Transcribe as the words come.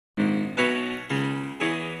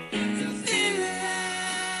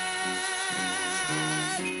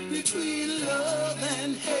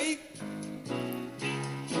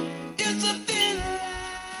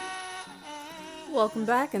welcome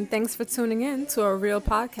back, and thanks for tuning in to a real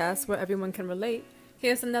podcast where everyone can relate.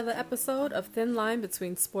 Here's another episode of Thin Line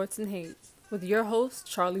Between Sports and Hate with your host,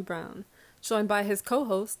 Charlie Brown, joined by his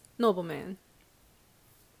co-host, Nobleman.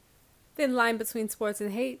 Thin Line Between Sports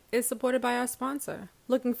and Hate is supported by our sponsor.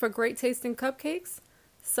 Looking for great tasting cupcakes?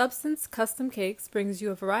 Substance Custom Cakes brings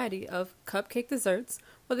you a variety of cupcake desserts,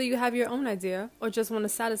 whether you have your own idea or just want to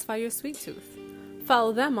satisfy your sweet tooth.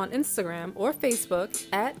 Follow them on Instagram or Facebook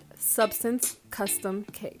at Substance Custom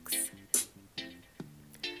Cakes.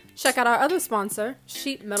 Check out our other sponsor,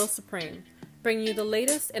 Sheet Metal Supreme, bringing you the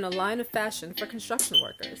latest in a line of fashion for construction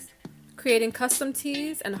workers, creating custom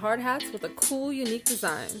tees and hard hats with a cool, unique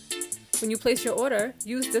design. When you place your order,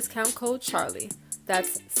 use discount code CHARLIE,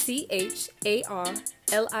 that's CHARLIE,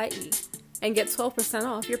 and get 12%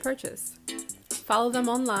 off your purchase. Follow them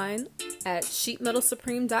online at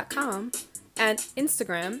sheetmetalsupreme.com and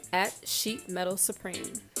Instagram at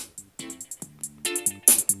sheetmetalsupreme.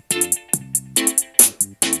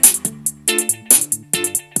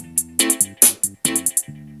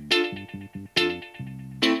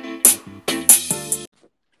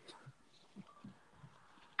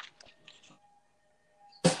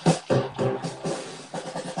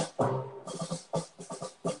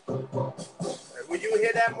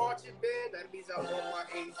 That marching band, that means I'm on my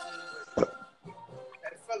age. And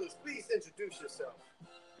fellas, please introduce yourself.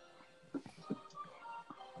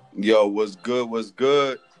 Yo, what's good? What's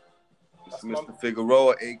good? It's Mr.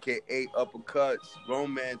 Figueroa, a.k.a. Uppercuts,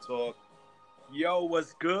 Grown Man Talk. Yo,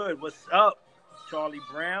 what's good? What's up? Charlie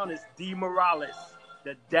Brown. It's D. Morales,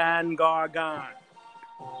 the Dan Gargan.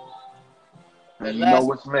 And you know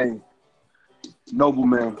what's me.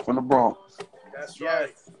 Nobleman from the Bronx. That's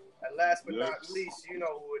right. And last but not least, you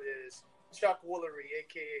know who it is. Chuck Woolery,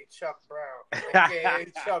 a.k.a. Chuck Brown, a.k.a.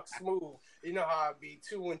 Chuck Smooth. You know how I be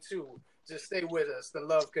 2 and 2. Just stay with us, the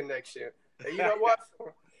love connection. And you know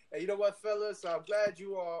what? Fellas? I'm glad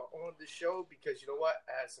you are on the show because you know what?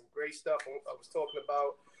 I had some great stuff I was talking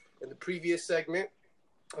about in the previous segment.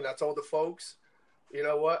 And I told the folks, you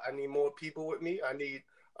know what? I need more people with me. I need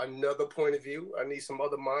another point of view. I need some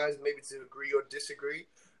other minds, maybe to agree or disagree.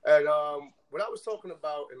 And what I was talking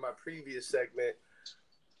about in my previous segment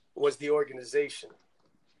was the organization.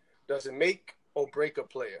 Does it make or break a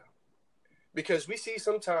player? Because we see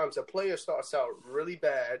sometimes a player starts out really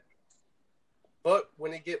bad, but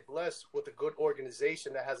when they get blessed with a good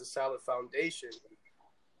organization that has a solid foundation,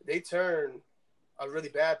 they turn a really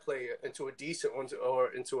bad player into a decent one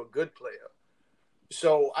or into a good player.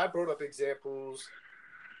 So I brought up examples,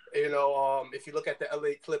 if you look at the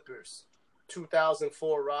LA Clippers,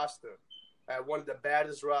 2004 roster, at one of the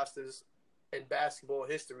baddest rosters in basketball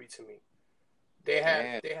history to me.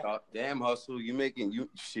 Damn, Hustle,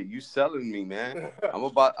 you selling me, man. I'm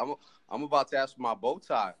about to ask for my bow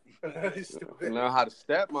tie. Learn how to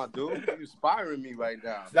step, my dude. You inspiring me right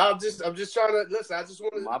now. No, I'm just trying to listen. I just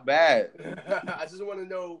want to. My bad. I just want to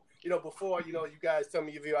know, before you guys tell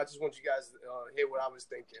me your view. I just want you guys to hear what I was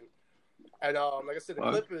thinking. And like I said, the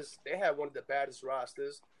Clippers, they had one of the baddest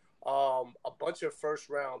rosters. A bunch of first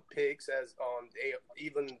round picks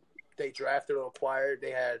they drafted or acquired.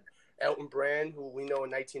 They had Elton Brand, who we know in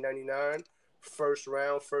 1999, first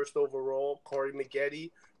round, first overall. Corey Maggette,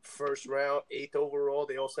 first round, 8th overall.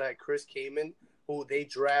 They also had Chris Kaman, who they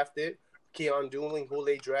drafted. Keon Dooling, who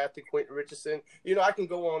they drafted. Quentin Richardson. I can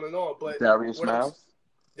go on and on. But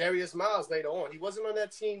Darius Miles later on. He wasn't on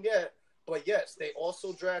that team yet. But yes, they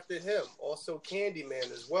also drafted him. Also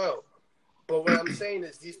Candyman as well. But what I'm saying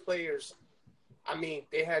is these players,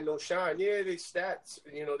 they had no shine. Yeah, they stats,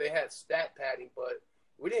 they had stat padding, but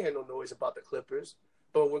we didn't hear no noise about the Clippers.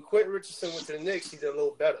 But when Quentin Richardson went to the Knicks, he did a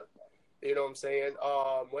little better. You know what I'm saying?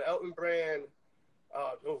 When Elton Brand,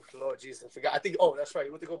 Lord Jesus, I forgot. I think, that's right.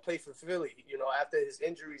 He went to go play for Philly. After his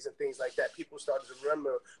injuries and things like that, people started to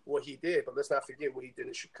remember what he did. But let's not forget what he did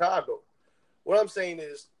in Chicago. What I'm saying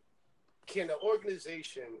is, can the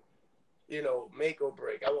organization make or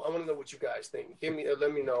break? I want to know what you guys think.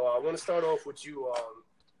 Let me know. I want to start off with you,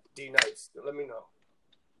 D Nice. Let me know.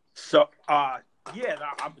 So,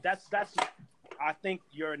 that's. I think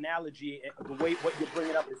your analogy, the way what you're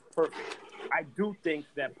bringing up, is perfect. I do think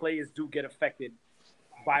that players do get affected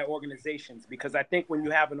by organizations because I think when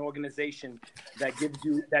you have an organization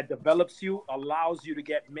that develops you, allows you to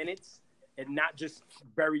get minutes, and not just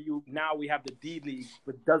bury you. Now we have the D League,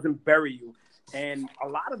 but doesn't bury you. And a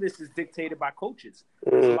lot of this is dictated by coaches.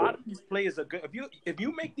 A lot of these players are good. If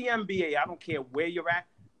you make the NBA, I don't care where you're at,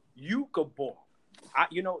 you could ball.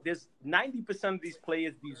 There's 90% of these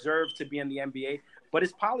players deserve to be in the NBA, but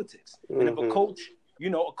it's politics. And if a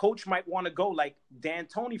coach might want to go like Dan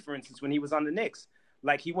Toney, for instance, when he was on the Knicks.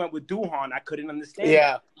 Like he went with Duhan. I couldn't understand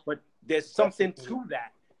Yeah. but there's something to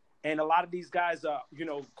that. And a lot of these guys are,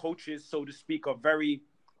 coaches, so to speak, are very,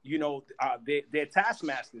 they're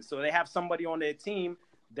taskmasters. So they have somebody on their team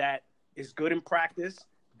that is good in practice,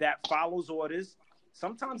 that follows orders.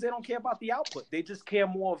 Sometimes they don't care about the output. They just care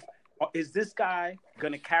more of, is this guy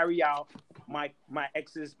going to carry out my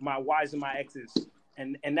X's, my Y's, and my X's?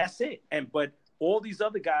 And that's it. But all these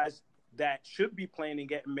other guys that should be playing and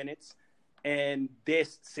getting minutes, and they're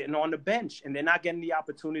sitting on the bench, and they're not getting the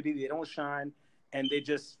opportunity. They don't shine, and they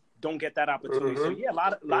just don't get that opportunity. So, yeah, a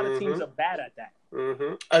lot of teams are bad at that.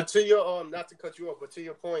 To your not to cut you off, but to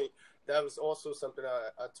your point, that was also something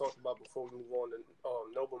I talked about before we move on to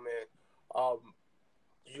Nobleman.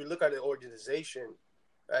 You look at an organization,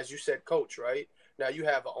 as you said, coach, right? Now you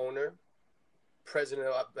have an owner, president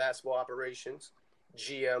of basketball operations,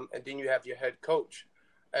 GM, and then you have your head coach.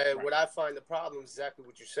 And what I find the problem is exactly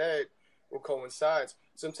what you said will coincides.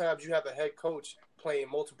 Sometimes you have a head coach playing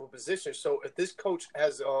multiple positions. So if this coach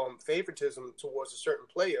has favoritism towards a certain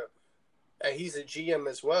player, and he's a GM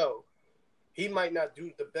as well, he might not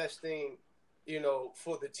do the best thing,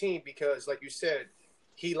 for the team because, like you said,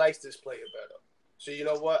 he likes this player better. So you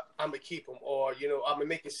know what? I'm gonna keep him, or I'm gonna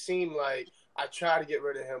make it seem like I try to get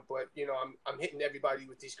rid of him, but I'm hitting everybody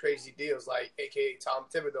with these crazy deals, like AKA Tom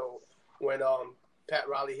Thibodeau when Pat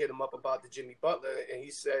Riley hit him up about the Jimmy Butler, and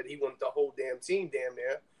he said he wanted the whole damn team damn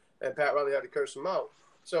near, and Pat Riley had to curse him out.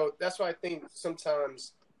 So that's why I think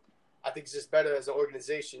sometimes it's just better as an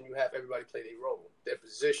organization you have everybody play their role, their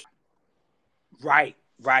position. Right.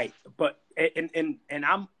 But and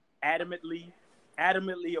I'm adamantly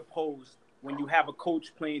opposed when you have a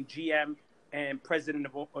coach playing GM and president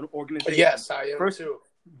of an organization. Yes, I am too.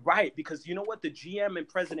 Right, because you know what, the GM and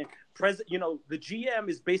president, the GM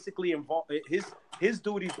is basically involved. His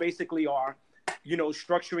duties basically are,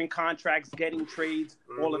 structuring contracts, getting trades,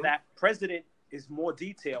 all of that. President is more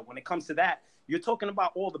detailed. When it comes to that, you're talking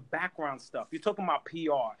about all the background stuff. You're talking about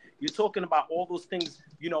PR. You're talking about all those things.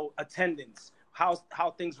 Attendance, how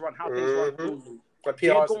things run, smoothly.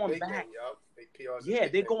 They're going back.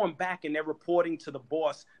 They're going back and they're reporting to the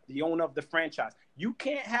boss, the owner of the franchise. You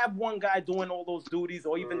can't have one guy doing all those duties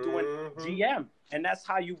or even doing GM. And that's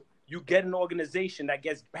how you get an organization that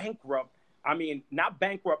gets bankrupt. I mean, not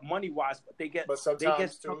bankrupt money-wise, but they get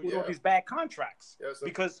stuck with all these bad contracts.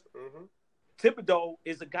 Because Thibodeau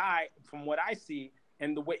is a guy, from what I see,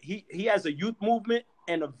 and the way he has a youth movement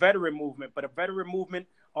and a veteran movement, but a veteran movement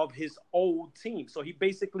of his old team. So he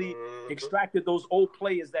basically extracted those old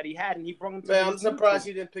players that he had, and he brought them to I'm surprised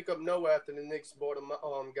he didn't pick up Noah after the Knicks bought him,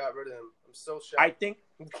 got rid of him. I'm so shocked.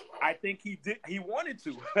 I think he did. He wanted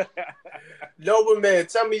to. Noah, man,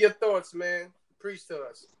 tell me your thoughts, man. Preach to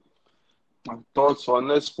us. My thoughts on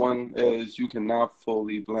this one is you cannot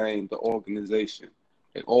fully blame the organization.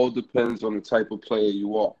 It all depends on the type of player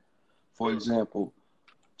you are. For example,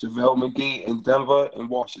 JaVale McGee in Denver and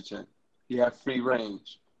Washington. He had free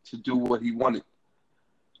range to do what he wanted.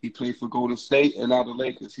 He played for Golden State and now the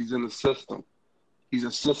Lakers. He's in the system. He's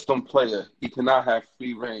a system player. He cannot have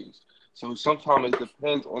free range. So sometimes it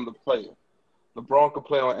depends on the player. LeBron could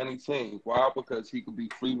play on any team. Why? Because he could be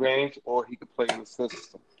free range or he could play in the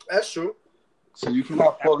system. That's true. So you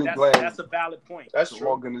cannot fully blame. That's a valid point. That's the true.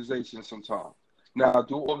 Organization sometimes. Now,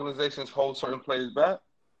 do organizations hold certain players back?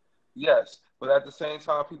 Yes. But at the same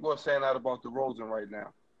time, people are saying that about DeRozan right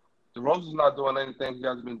now. DeRozan's not doing anything he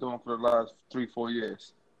hasn't been doing for the last 3-4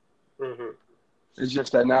 years. It's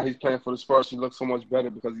just that now he's playing for the Spurs. He looks so much better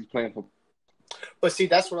because he's playing for. But see,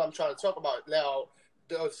 that's what I'm trying to talk about. Now,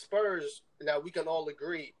 the Spurs, now we can all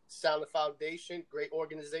agree, solid foundation, great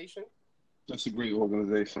organization. That's a great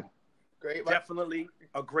organization. Great, right? Definitely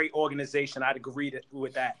a great organization. I'd agree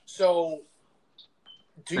with that. So,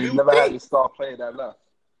 you never had to start playing that left.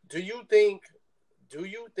 Do you think,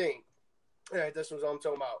 that's what I'm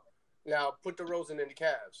talking about. Now, put DeRozan in the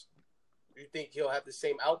Cavs. You think he'll have the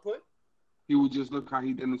same output? He would just look how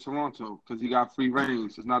he did in Toronto because he got free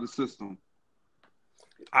range. It's not a system.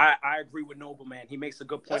 I agree with Nobleman. He makes a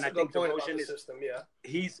good point. That's I think DeRozan is system, yeah.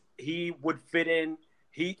 He would fit in.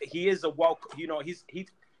 He is a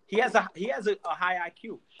he has a high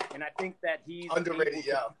IQ, and I think that he's underrated.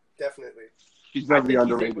 Yeah, definitely. He's very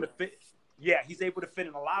underrated. He's able to fit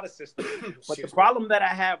in a lot of systems. But the problem that I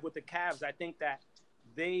have with the Cavs, I think that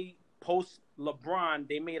they post LeBron,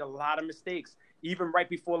 they made a lot of mistakes. Even right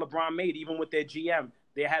before LeBron even with their GM.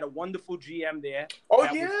 They had a wonderful GM there.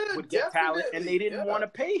 With good talent, and they didn't want to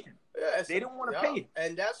pay him. Yeah, they didn't want to pay him.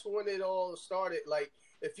 And that's when it all started. Like,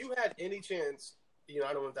 if you had any chance,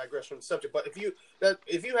 I don't want to digress from the subject, but if you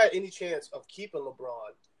had any chance of keeping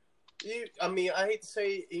LeBron, I hate to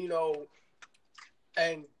say,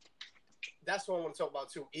 And that's what I want to talk about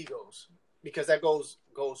too, egos, because that goes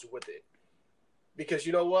with it. Because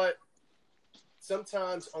you know what?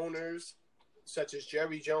 Sometimes owners such as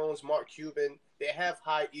Jerry Jones, Mark Cuban, they have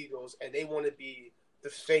high egos and they want to be the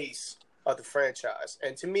face of the franchise.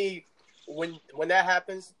 And to me, when that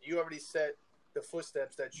happens, you already set the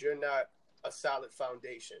footsteps that you're not a solid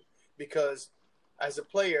foundation. Because as a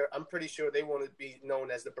player, I'm pretty sure they want to be known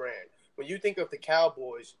as the brand. When you think of the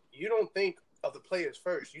Cowboys, you don't think of the players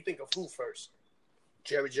first. You think of who first?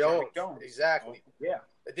 Jerry Jones. Exactly. Oh, yeah.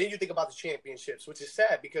 And then you think about the championships, which is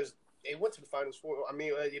sad because they went to the finals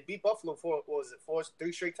they beat Buffalo for,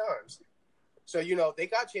 3 straight times. So, they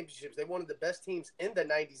got championships. They're one of the best teams in the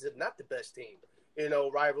 90s, if not the best team,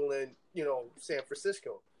 rivaling, San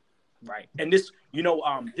Francisco. Right. And this,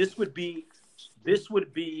 this would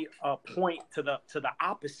be a point to the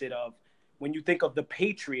opposite of when you think of the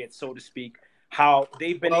Patriots, so to speak, how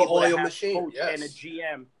they've been able to have a coach and a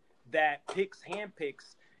GM that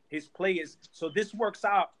handpicks his players. So this works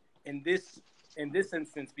out in this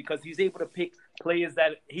instance because he's able to pick players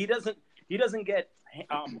that he doesn't get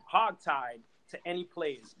hogtied to any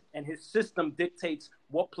players, and his system dictates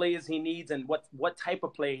what players he needs and what type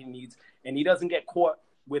of player he needs, and he doesn't get caught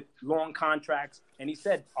with long contracts. And he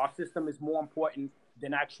said our system is more important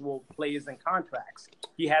than actual players and contracts.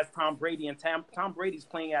 He has Tom Brady, and Tom Brady's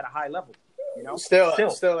playing at a high level.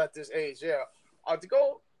 Still at this age, yeah. To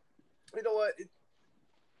go, you know what?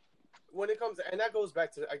 When it comes to, and that goes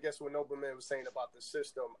back to, I guess, what Nobleman was saying about the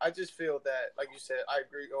system. I just feel that, like you said, I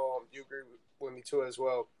agree. You agree with me too as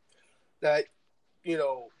well. That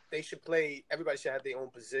they should play. Everybody should have their own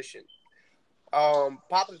position.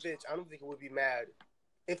 Popovich, I don't think he would be mad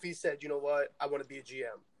if he said, you know what, I want to be a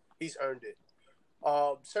GM. He's earned it.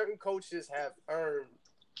 Certain coaches have earned,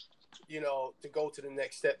 to go to the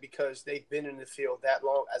next step because they've been in the field that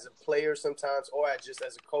long as a player sometimes, or just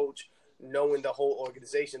as a coach, knowing the whole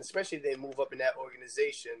organization, especially if they move up in that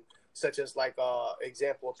organization, such as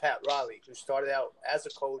example of Pat Riley, who started out as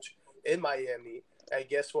a coach in Miami, and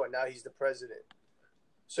guess what? Now he's the president.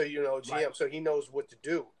 So, GM, right. So he knows what to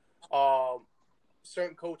do.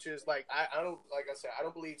 Certain coaches, I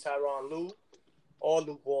don't believe Tyronn Lue or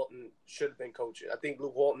Luke Walton should have been coaching. I think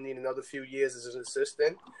Luke Walton needs another few years as an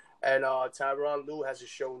assistant, and Tyronn Lue hasn't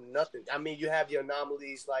shown nothing. I mean, you have your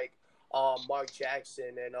anomalies like Mark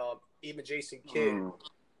Jackson and even Jason Kidd.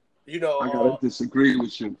 I gotta disagree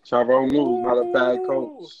with you. Tyronn Lue is not a bad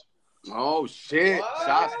coach. Oh shit! What?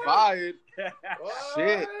 Shots fired.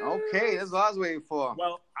 Shit. Okay, that's what I was waiting for.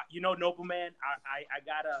 Well, Nobleman, I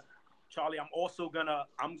gotta, Charlie. I'm also gonna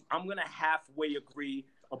halfway agree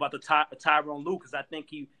about the Tyronn Lue because I think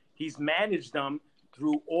he's managed them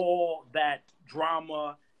through all that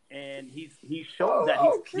drama, and he showed that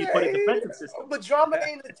he put a defensive system. But drama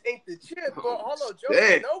ain't the chip. But hold on, Joe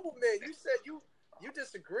Nobleman, you said you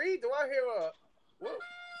disagree. Do I hear a? What?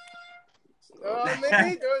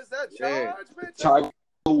 Maybe there's that charge, man. Tyronn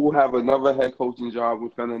Lue will have another head coaching job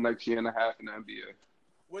within the next year and a half in the NBA.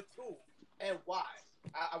 With who and why?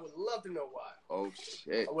 I would love to know why. Oh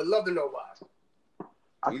shit! I would love to know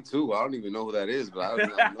why. Me too. I don't even know who that is, but I don't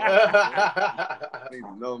know. I need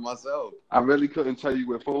to know myself. I really couldn't tell you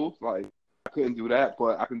with who. I couldn't do that,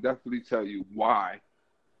 but I can definitely tell you why.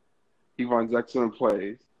 He runs excellent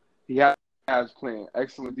plays. He has playing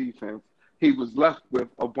excellent defense. He was left with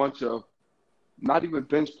a bunch of not even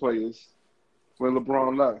bench players when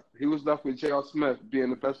LeBron left. He was left with J.R. Smith being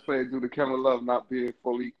the best player due to Kevin Love not being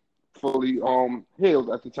fully healed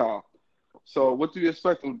at the time. So what do you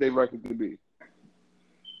expect them their record to be?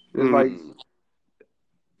 It's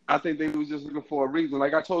I think they was just looking for a reason.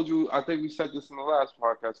 Like I told you, I think we said this in the last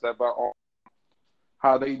podcast that about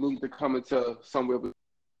how they need to come into somewhere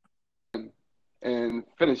and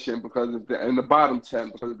finishing because if they're in the bottom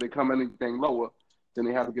 10, because if they come anything lower, then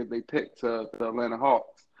they have to give their pick to the Atlanta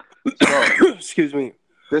Hawks. So, excuse me.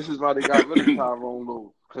 This is why they got rid of Tyronn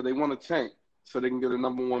Lue, because they want to tank so they can get a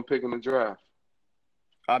number 1 pick in the draft.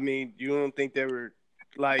 I mean, you don't think they were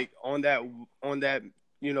on that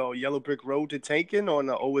yellow brick road to tanking on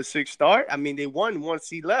the 0-6 start? I mean, they won once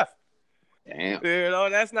he left. Damn.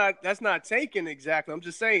 That's not tanking exactly. I'm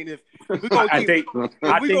just saying if we're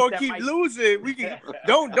gonna keep losing, we can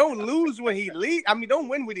don't lose when he leave. I mean, don't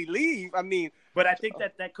win when he leave. I mean, but I think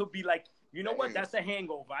that could be what? That's a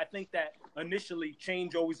hangover. I think that initially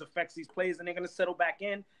change always affects these players, and they're gonna settle back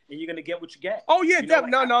in, and you're gonna get what you get. Oh yeah,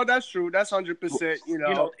 no, that's true. That's 100%.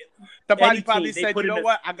 The body probably said, you know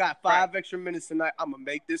what? I got 5 extra minutes tonight. I'm gonna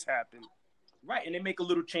make this happen. Right, and they make a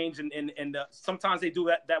little change, and sometimes they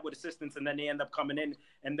do that with assistants, and then they end up coming in,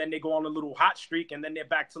 and then they go on a little hot streak, and then they're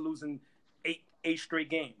back to losing eight straight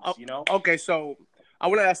games. Okay, so I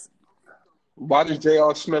want to ask. Why does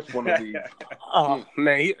J.R. Smith want to leave? Oh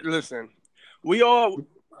man, listen, we all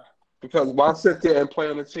because why sit there and play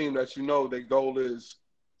on a team that you know their goal is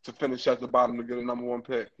to finish at the bottom to get a number 1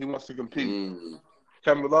 pick? He wants to compete.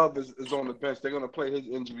 Kevin Love is on the bench. They're going to play his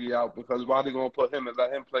injury out because why are they going to put him and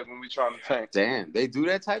let him play when we trying to tank? Damn, they do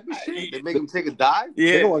that type of shit? They make him take a dive?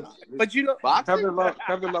 Yeah, but Kevin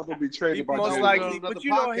Love will be traded by most James likely. Harden. But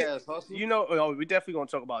we definitely going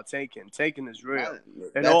to talk about tanking. Tanking is real.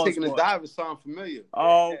 That taking a dive is sound familiar.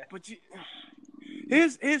 Oh, but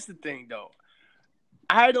here's the thing though.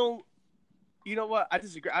 I don't. You know what? I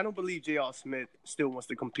disagree. I don't believe J.R. Smith still wants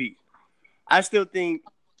to compete. I still think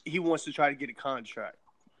he wants to try to get a contract.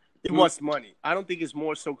 He wants money. I don't think it's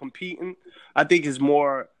more so competing. I think it's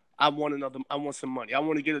more, I want some money. I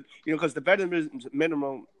want to get because the veteran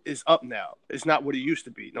minimum is up now. It's not what it used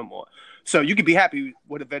to be no more. So you can be happy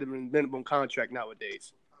with a veteran minimum contract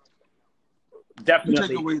nowadays. Definitely. You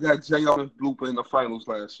take away that J.R. blooper in the finals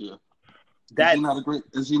last year.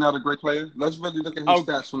 Is he not a great player? Let's really look at his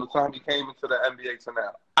stats from the time he came into the NBA to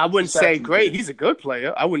now. I wouldn't say great. He's a good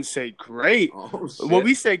player. I wouldn't say great. When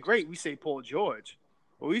we say great, we say Paul George.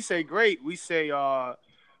 When we say great, we say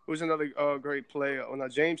who's another great player? Oh, no,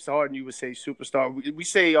 James Harden, you would say superstar. We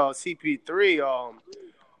say CP3.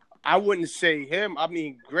 I wouldn't say him. I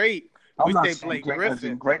mean, great. I'm not saying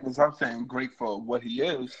greatness. I'm saying great for what he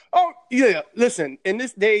is. Oh, yeah. Listen, in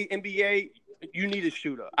this day, NBA, you need a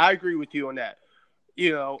shooter. I agree with you on that.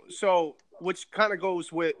 So which kind of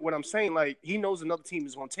goes with what I'm saying. Like, he knows another team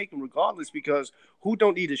is going to take him regardless because who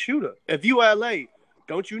don't need a shooter? If you are LA,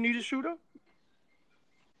 don't you need a shooter?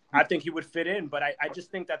 I think he would fit in, but I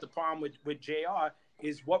just think that the problem with JR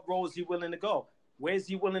is what role is he willing to go? Where is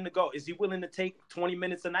he willing to go? Is he willing to take 20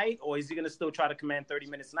 minutes a night, or is he going to still try to command 30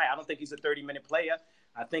 minutes a night? I don't think he's a 30-minute player.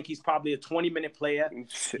 I think he's probably a 20-minute player.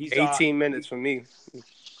 He's 18 minutes for me.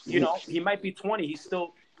 He might be 20. He's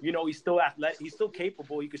still, he's still athletic. He's still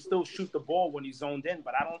capable. He can still shoot the ball when he's zoned in.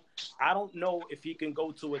 But I don't know if he can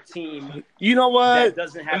go to a team. You know what? That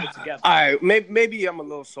doesn't have it together. All right, maybe I'm a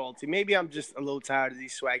little salty. Maybe I'm just a little tired of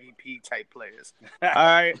these Swaggy P type players. All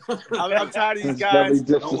right, I'm tired of these guys.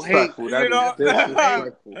 Don't hate. I'm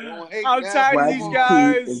tired of these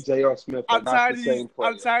guys. And J.R. Smith I'm tired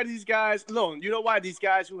of these guys. Look, you know why? These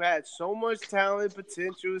guys who had so much talent,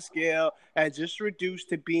 potential, skill, and just reduced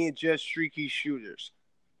to being just streaky shooters.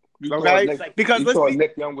 Because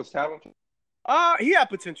Nick Young was talented. He had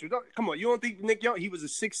potential. Come on, you don't think Nick Young? He was a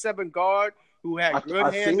 6'7" guard who had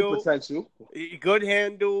good handle. Potential. Good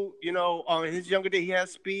handle. In his younger day, he had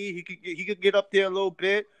speed. He could get up there a little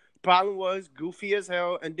bit. Problem was goofy as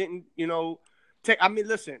hell and didn't take. I mean,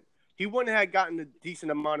 listen, he wouldn't have gotten the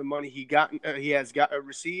decent amount of money he has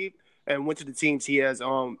received and went to the teams he has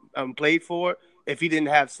played for if he didn't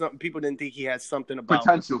have something. People didn't think he had something about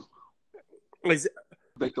potential.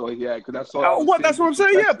 They thought he had, because that's all. That's what I'm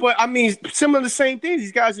saying. Yeah, but I mean, similar to the same thing.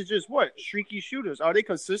 These guys are just streaky shooters. Are they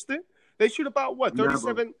consistent? They shoot about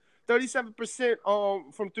 37%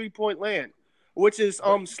 from 3-point land, which is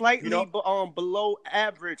slightly below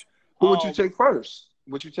average. Who would you take first?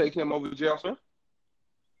 Would you take him over J.R. Smith?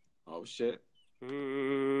 Oh shit!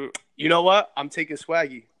 You know what? I'm taking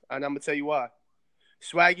Swaggy, and I'm gonna tell you why.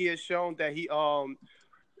 Swaggy has shown that he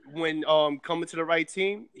when coming to the right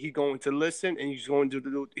team, he's going to listen and he's going to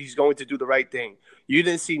do the right thing. You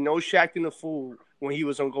didn't see no Shaqtin' a Fool when he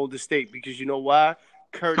was on Golden State because you know why?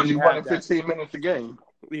 Kerr didn't have that. 15 minutes a game.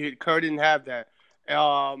 Kerr didn't have that.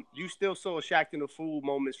 You still saw Shaqtin' a Fool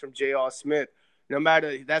moments from J.R. Smith. No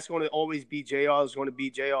matter, that's going to always be J.R. It's going to be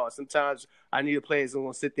J.R. Sometimes I need a player who's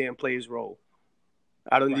going to sit there and play his role.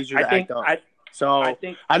 I don't need you to act up.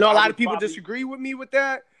 I know a lot of people disagree with me with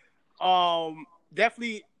that.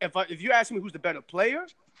 Definitely, if you ask me who's the better player,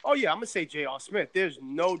 oh yeah, I'm gonna say J.R. Smith. There's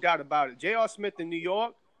no doubt about it. J.R. Smith in New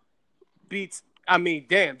York beats. I mean,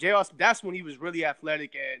 damn, J.R. That's when he was really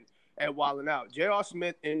athletic and wilding out. J.R.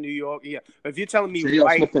 Smith in New York, yeah. If you're telling me J.R.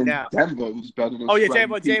 right Smith in now, Denver was better than. Oh yeah,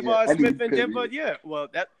 J.R. Smith in Denver, yeah. Well,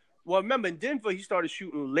 remember in Denver he started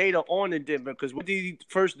shooting later on in Denver because what did he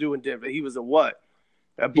first do in Denver? He was a what?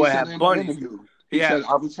 That boy had bunnies. He said,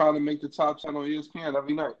 "I was trying to make the top 10 on ESPN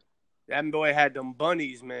every night." That boy had them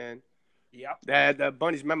bunnies, man. Yep. They had the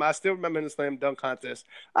bunnies. Remember, I still remember in the slam dunk contest.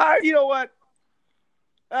 You know what?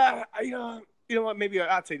 You know what? Maybe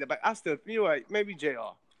I'll take that back. Maybe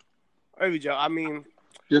JR. Maybe JR. I mean,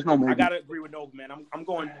 there's no maybe. I gotta agree with Noble, man. I'm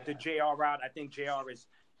going the JR route. I think JR is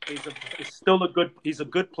still a good. He's a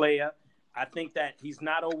good player. I think that he's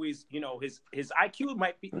not always. His IQ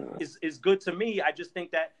might be is good to me. I just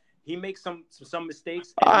think that He makes some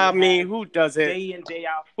mistakes. I mean, who doesn't? Day in, day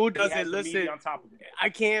out. Who doesn't listen? On top of it. I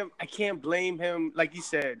can't blame him. Like he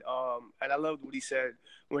said, and I loved what he said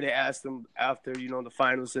when they asked him after, the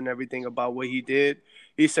finals and everything about what he did.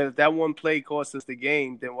 He said if that one play cost us the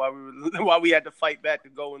game, then why we had to fight back to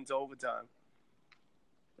go into overtime.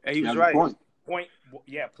 And he was right.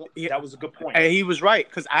 That was a good point. And he was right,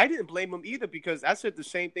 because I didn't blame him either, because I said the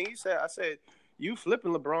same thing he said. I said, you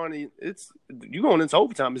flipping LeBron, you going into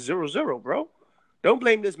overtime, it's 0-0, bro. Don't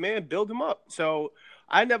blame this man, build him up. So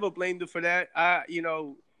I never blamed him for that.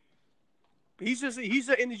 He's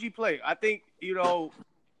an energy player. I think, he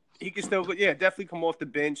can still, definitely come off the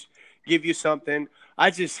bench, give you something. I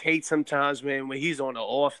just hate sometimes, man, when he's on an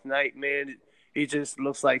off night, man. He just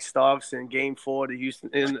looks like Starks in Game 4 to Houston,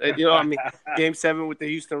 Game 7 with the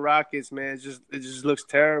Houston Rockets, man. It just looks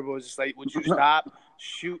terrible. It's just like, would you stop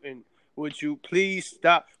shooting? Would you please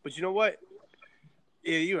stop? But you know what?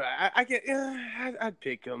 Yeah, you're right. I'd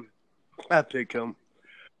pick him. I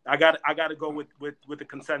got to go with the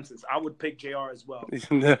consensus. I would pick JR as well. We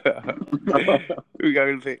got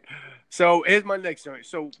to pick. So here's my next story.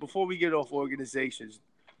 So before we get off organizations,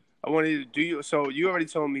 I wanted to so you already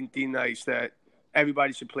told me, D Nice, that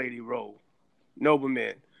everybody should play their role.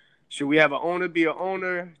 Nobleman. Should we have an owner be an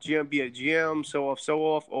owner, GM be a GM, so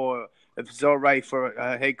off, or if it's all right for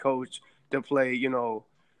a head coach to play,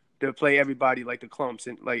 everybody like the clumps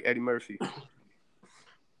and like Eddie Murphy? An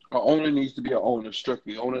owner needs to be an owner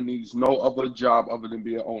strictly. Owner needs no other job other than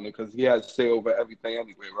be an owner, because he has say over everything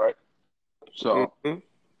anyway, right? So,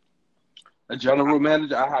 a general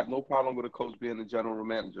manager, I have no problem with a coach being a general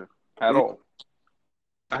manager at all.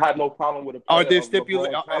 I had no problem with a player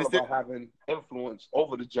about having influence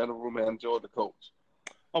over the general manager or the coach.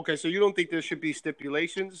 Okay, so you don't think there should be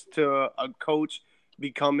stipulations to a coach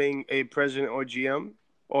becoming a president or GM,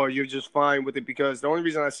 or you're just fine with it? Because the only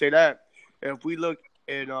reason I say that, if we look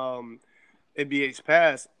in NBA's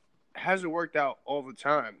past, hasn't worked out all the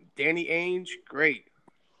time. Danny Ainge, great.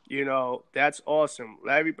 That's awesome.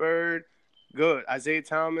 Larry Bird, good. Isaiah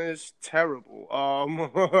Thomas, terrible.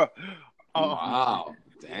 Wow.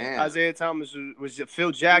 Damn. Isaiah Thomas was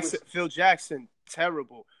Phil Jackson,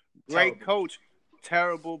 terrible. Great coach,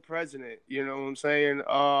 terrible president. You know what I'm saying?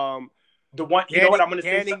 The one, what I'm going to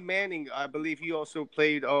say? Danny Manning, I believe he also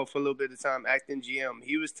played for a little bit of time acting GM.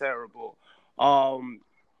 He was terrible.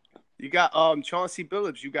 You got Chauncey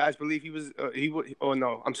Billups. You guys believe he was he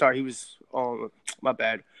was my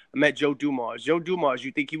bad. I met Joe Dumars. Joe Dumars,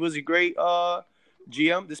 you think he was a great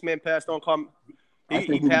GM? This man passed on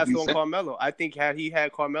he passed on Carmelo. I think had he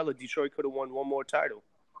had Carmelo, Detroit could have won one more title.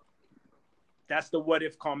 That's the what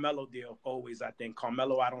if Carmelo deal always, I think.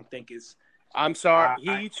 Carmelo, I don't think is. I'm sorry.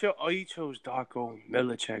 He chose Darko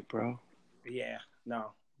Milicic, bro. Yeah,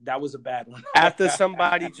 no. That was a bad one. After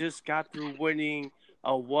somebody just got through winning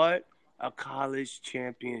a college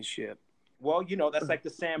championship. Well, that's like the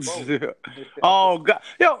Sam Bowie. Oh, God.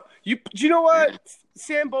 Yo, you know what?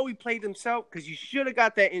 Sam Bowie played himself because you should have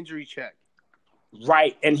got that injury check.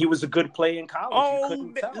 Right, and he was a good player in college.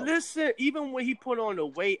 Oh, listen, even when he put on the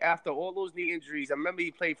weight after all those knee injuries, I remember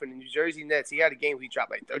he played for the New Jersey Nets. He had a game where he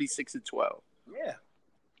dropped like 36 and 12. Yeah.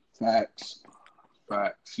 Facts.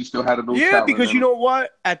 He still had a little talent. Yeah, because you know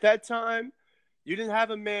what? At that time, you didn't have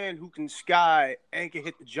a man who can sky and can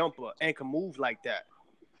hit the jumper and can move like that.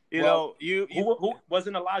 Who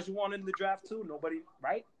wasn't Elijah Warren in the draft too? Nobody,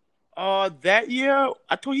 right? That year,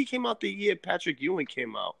 I thought he came out the year Patrick Ewing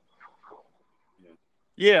came out.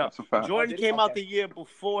 Yeah, Jordan came out the year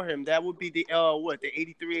before him. That would be the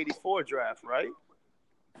 83-84 draft, right?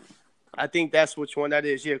 I think that's which one that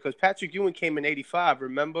is. Yeah, because Patrick Ewing came in 85.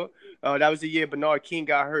 Remember, that was the year Bernard King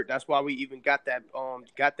got hurt. That's why we even got that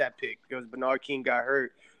pick, because Bernard King got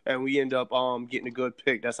hurt, and we ended up getting a good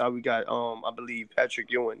pick. That's how we got I believe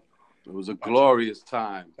Patrick Ewing. It was a glorious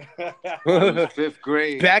time. It was 5th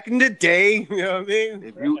grade. Back in the day, you know what I mean?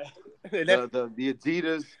 If you the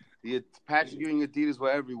Adidas. The Patrick Ewing Adidas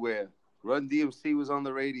were everywhere. Run DMC was on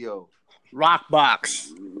the radio. Rockbox.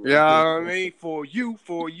 You know what I mean? For you.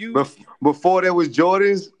 Before there was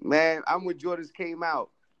Jordans, man, I'm when Jordans came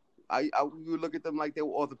out. We would look at them like they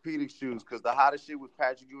were orthopedic shoes, because the hottest shit was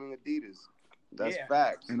Patrick Ewing Adidas. That's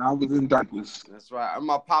facts. And I was in diapers. That's right.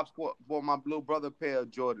 My pops bought my little brother a pair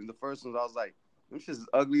of Jordan. The first ones, I was like, them shit's as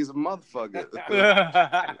ugly as a motherfucker.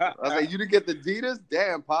 I was like, you didn't get the Adidas?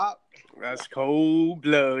 Damn, Pop. That's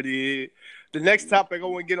cold-blooded. The next topic I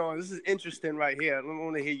want to get on, this is interesting right here. I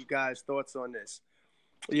want to hear you guys' thoughts on this.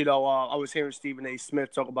 I was hearing Stephen A.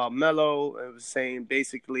 Smith talk about Melo. It was saying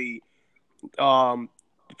basically the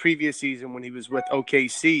previous season when he was with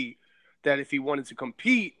OKC that if he wanted to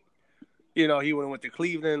compete, You know, he would have went to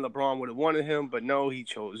Cleveland. LeBron would have wanted him, but no, he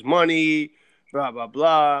chose money. Blah blah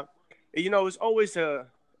blah. And, you know, it's always a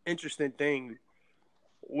interesting thing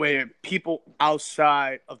where people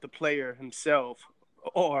outside of the player himself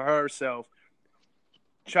or herself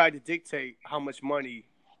try to dictate how much money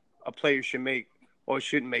a player should make or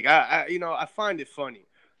shouldn't make. I find it funny,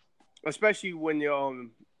 especially when you're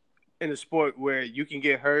in a sport where you can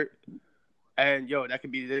get hurt, and that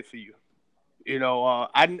could be it for you. You know,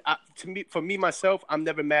 for me myself, I'm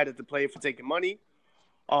never mad at the player for taking money.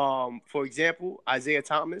 For example, Isaiah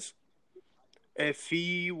Thomas, if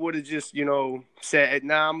he would have just said,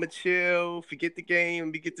 "Nah, I'm gonna chill, forget the game,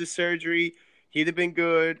 let me get the surgery," he'd have been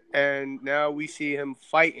good. And now we see him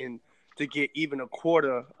fighting to get even a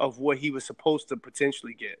quarter of what he was supposed to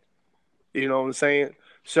potentially get. You know what I'm saying?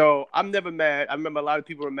 So I'm never mad. I remember a lot of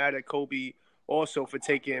people were mad at Kobe also for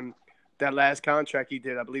taking that last contract he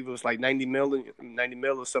did. I believe it was like 90 mil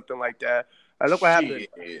or something like that. Look what happened.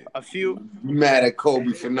 A few mad at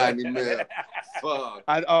Kobe for 90 mil.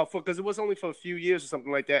 Fuck. Because it was only for a few years or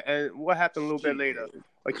something like that. And what happened a little bit later?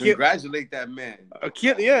 Congratulate that man.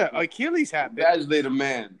 Achilles happened. Congratulate a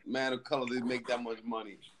man of color that make that much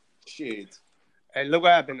money. Shit. And look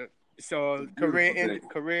what happened. So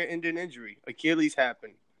career-ending injury. Achilles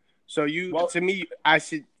happened. So you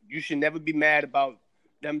should never be mad about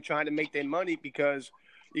them trying to make their money, because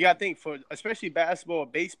you got to think, for especially basketball or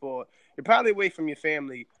baseball, you're probably away from your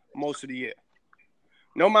family most of the year.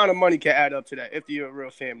 No amount of money can add up to that if you're a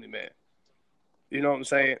real family man. You know what I'm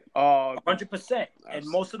saying? 100%. And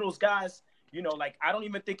most of those guys, I don't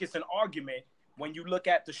even think it's an argument when you look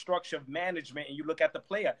at the structure of management and you look at the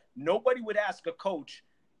player. Nobody would ask a coach.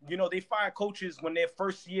 They fire coaches when they're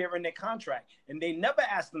first year in their contract, and they never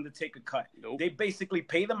ask them to take a cut. Nope. They basically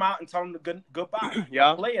pay them out and tell them to goodbye.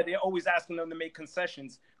 Yeah. A player, they're always asking them to make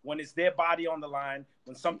concessions when it's their body on the line,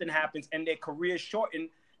 when something happens and their career is shortened,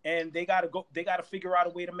 and they gotta figure out a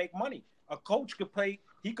way to make money. A coach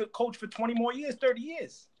he could coach for 20 more years, 30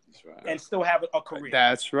 years. That's right. And still have a career.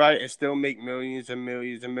 That's right. And still make millions and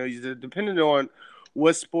millions and millions, depending on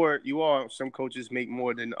what sport you are. Some coaches make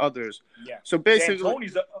more than others. Yeah. So basically,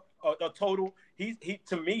 D'Antoni's a total. He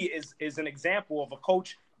to me is an example of a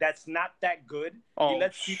coach that's not that good. He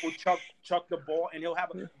lets people chuck the ball, and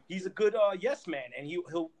he's a good yes man, and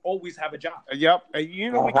he'll always have a job. Yep.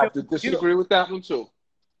 And I have to disagree with that one too.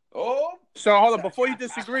 So hold on, before you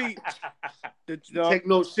disagree, take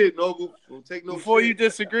no shit, Noble. Don't take no before shit. you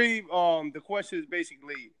disagree, the question is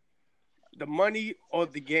basically the money or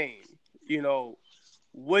the game.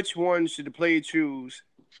 Which one should the player choose?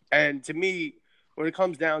 And to me, when it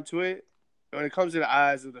comes down to it, when it comes to the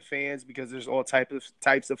eyes of the fans, because there's all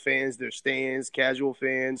types of fans. There's stands, casual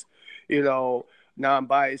fans,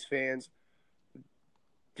 non-biased fans.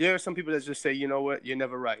 There are some people that just say, you know what, you're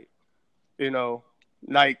never right.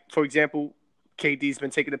 Like, for example, KD's been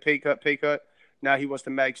taking a pay cut. Now he wants the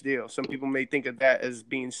max deal. Some people may think of that as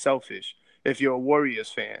being selfish. If you're a Warriors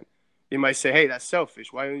fan, you might say, hey, that's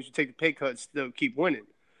selfish. Why don't you take the pay cut and still keep winning?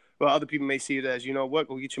 Well, other people may see it as, you know what,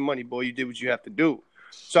 go get your money, boy. You did what you have to do.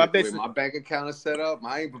 So I basically, my bank account is set up.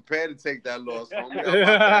 I ain't prepared to take that loss.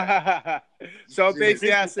 So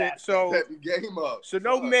basically, I said, set the game up. So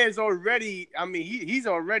no man's already. I mean, he's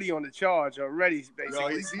already on the charge already. Basically, no,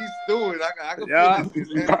 he's doing. I can feel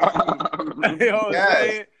it. You know what I'm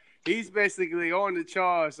saying? He's basically on the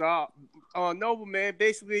charge. So, Noble, man,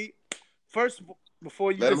 basically, first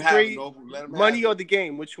before you disagree, money or the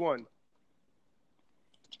game, which one?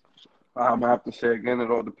 I'm gonna have to say again,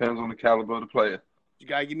 it all depends on the caliber of the player. You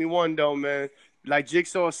gotta give me one though, man. Like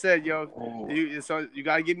Jigsaw said, you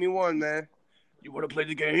gotta give me one, man. You wanna play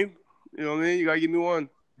the game? You know what I mean? You gotta give me one.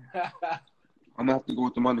 I'm gonna have to go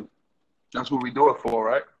with the money. That's what we do it for,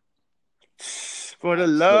 right? For the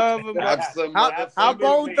love of money. How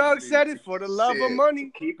Bone Thug said it, for the love of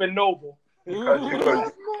money. Keep it noble.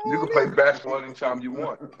 Because you can play basketball anytime you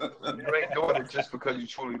want. You ain't doing it just because you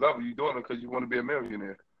truly love it. You're doing it because you want to be a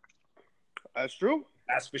millionaire. That's true.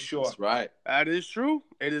 That's for sure. That's right. That is true.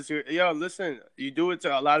 It is. Yo, listen, you do it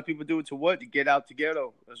to, a lot of people do it to what? To get out the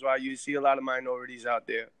ghetto. That's why you see a lot of minorities out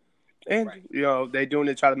there. And, they're doing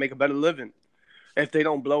it to try to make a better living. If they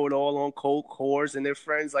don't blow it all on coke, whores, and their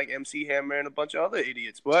friends like MC Hammer and a bunch of other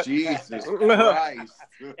idiots. But Jesus Christ.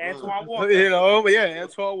 Antoine Walker.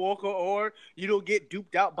 Antoine Walker, or you don't get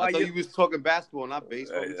duped out by you was talking basketball, not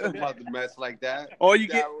baseball. You talking about the mess like that. Or you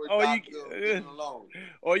get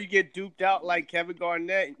duped out like Kevin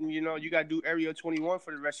Garnett, and you got to do Area 21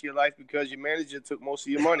 for the rest of your life because your manager took most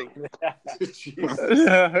of your money.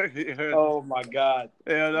 Oh my God.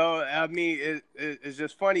 I mean, it's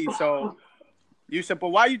just funny. So You said, but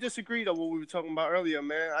why you disagree though? What we were talking about earlier,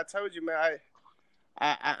 man. I told you, man.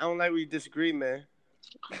 I don't like when you disagree, man.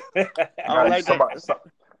 I don't like somebody.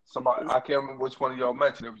 I can't remember which one of y'all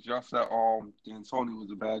mentioned. It was just that D'Antoni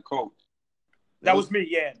was a bad coach. That was me.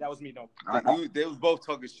 Yeah, that was me. No, they was both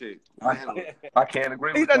talking shit. I can't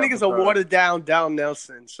agree. That nigga's a watered down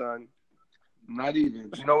Nelson, son. Not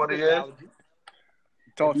even. You know what it is?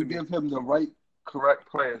 Talk if to me. You give him the right, correct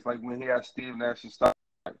players, like when he had Steve Nash and stuff.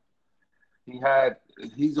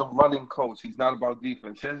 He's a running coach. He's not about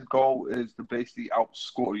defense. His goal is to basically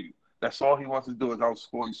outscore you. That's all he wants to do is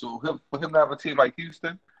outscore you. So for him to have a team like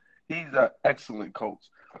Houston, he's an excellent coach.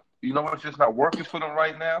 You know what's just not working for them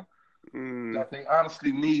right now? That they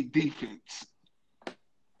honestly need defense.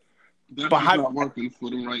 That's not working for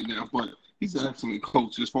them right now. But he's an excellent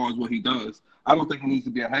coach as far as what he does. I don't think he needs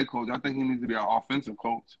to be a head coach. I think he needs to be an offensive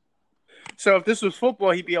coach. So if this was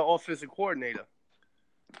football, he'd be an offensive coordinator.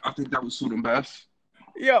 I think that would suit him best.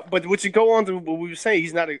 Yeah, but what you go on to what we were saying,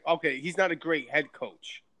 he's not a great head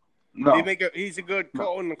coach. No. He's a good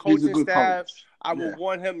coach on the coaching staff. Coach. I would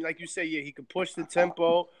want him, like you say, he could push the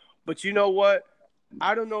tempo. But you know what?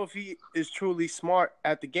 I don't know if he is truly smart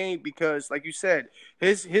at the game because, like you said,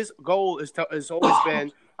 his goal has always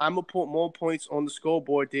been, I'm going to put more points on the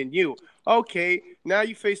scoreboard than you. Okay, now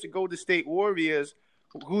you face the Golden State Warriors,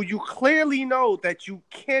 who you clearly know that you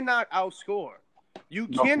cannot outscore. You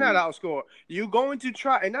cannot outscore. You're going to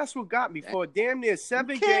try, and that's what got me. For damn near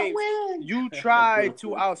 7 games, you tried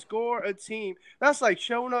to outscore a team. That's like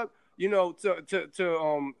showing up,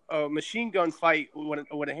 to a machine gun fight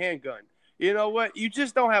with a handgun. You know what? You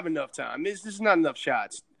just don't have enough time. It's just not enough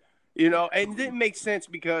shots. And it didn't make sense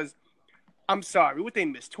because, I'm sorry, what they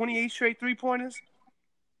missed? 28 straight three-pointers?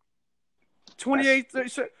 28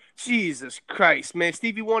 Jesus Christ, man.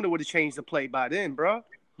 Stevie Wonder would have changed the play by then, bro.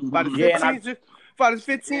 By the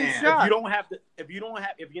 15 shot. If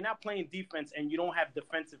you're not playing defense and you don't have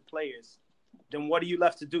defensive players, then what are you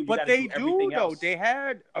left to do? But they do though. They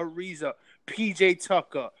had Ariza, PJ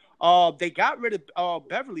Tucker. They got rid of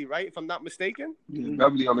Beverly, right? If I'm not mistaken. Yeah,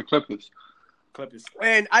 Beverly on the Clippers.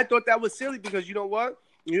 And I thought that was silly because you know what?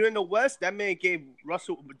 You're in the West. That man gave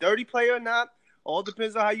Russell a dirty player or not. All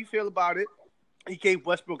depends on how you feel about it. He gave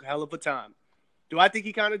Westbrook a hell of a time. Do I think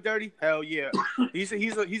he kind of dirty? Hell yeah. He's a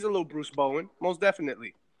little Bruce Bowen, most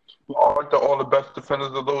definitely. Aren't all the best defenders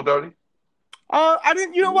a little dirty? I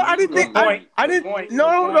didn't. You know what? I didn't think. I didn't.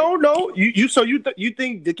 No. You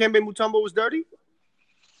think Dikembe Mutombo was dirty?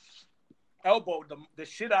 Elbowed the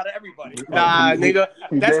shit out of everybody. Nah, nigga.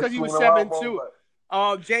 That's because he was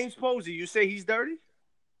 7'2". James Posey, you say he's dirty?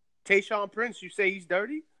 Tayshaun Prince, you say he's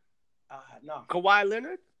dirty? No. Kawhi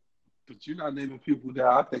Leonard? But you're not naming people that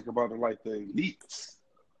I think about like the elites.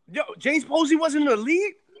 Yo, James Posey wasn't an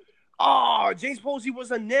elite? Oh, James Posey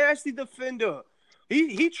was a nasty defender.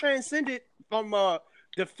 He transcended from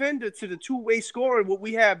defender to the two-way scorer what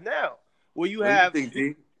we have now. Where you have. What do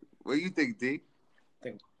you think, D?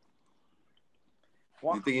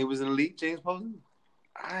 You think he was an elite, James Posey?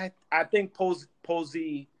 I think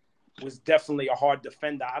Posey was definitely a hard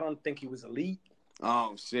defender. I don't think he was elite.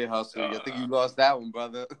 Oh, shit, Hustle. I think you lost that one,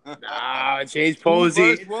 brother. Nah, James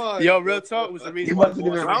Posey. Yo, real talk was the reason. He wasn't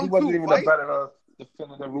even a better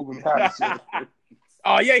defender than Ruben Patterson.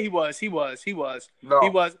 Oh, yeah, he was. No. He was.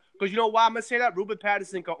 Because you know why I'm going to say that? Ruben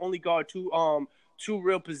Patterson can only guard two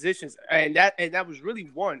real positions, and that was really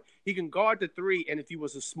one. He can guard the 3, and if he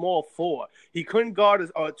was a small 4, he couldn't guard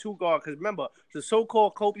a 2 guard. Because remember, the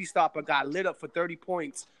so-called Kobe stopper got lit up for 30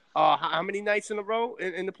 points. How many nights in a row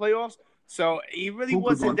in the playoffs? So he really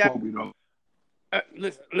wasn't that.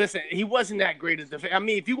 Kobe, listen, he wasn't that great a defender. I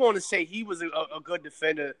mean, if you want to say he was a good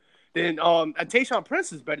defender, then Tayshaun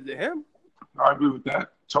Prince is better than him. I agree with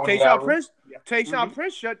that. Tayshaun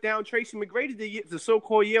Prince shut down Tracy McGrady the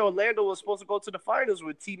so-called year Orlando was supposed to go to the finals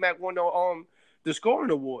with T-Mac won the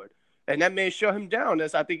scoring award. And that man shut him down.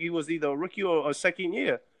 I think he was either a rookie or a second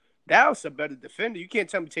year. That was a better defender. You can't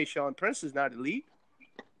tell me Tayshaun Prince is not elite.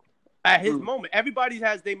 At his moment, everybody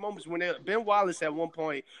has their moments. When Ben Wallace at one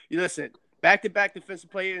point, you listen, back-to-back defensive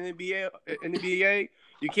player in the NBA,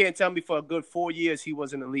 you can't tell me for a good 4 years he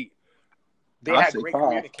wasn't elite. They had great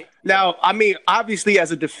communication. Now, I mean, obviously,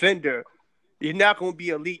 as a defender, you're not going to be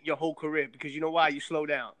elite your whole career because you know why? You slow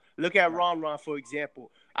down. Look at Ron, for example.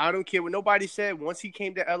 I don't care what nobody said. Once he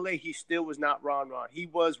came to LA, he still was not Ron. He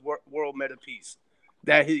was world meta piece.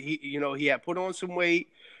 That he had put on some weight.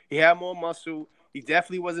 He had more muscle. He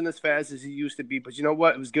definitely wasn't as fast as he used to be. But you know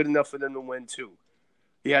what? It was good enough for them to win too.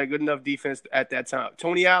 He had a good enough defense at that time.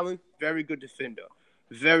 Tony Allen, very good defender.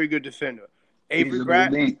 Very good defender. Avery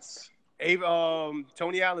Grant.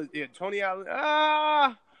 Tony Allen. Yeah, Tony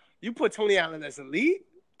Allen. You put Tony Allen as elite.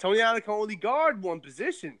 Tony Allen can only guard one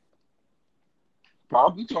position.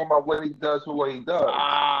 Probably talking about what he does for what he does.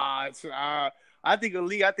 I think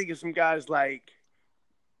elite. I think of some guys like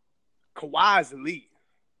Kawhi's elite.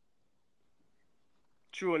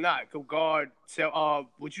 True or not? Go guard. So,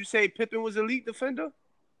 would you say Pippen was elite defender?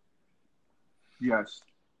 Yes.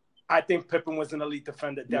 I think Pippen was an elite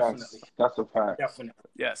defender, definitely. Yes, that's a fact. Definitely.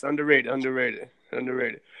 Yes, underrated.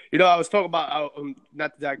 You know, I was talking about,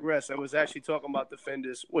 not to digress, I was actually talking about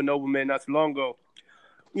defenders with Nobleman not too long ago.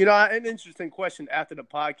 You know, an interesting question after the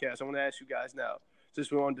podcast I want to ask you guys now, since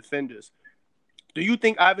we're on defenders. Do you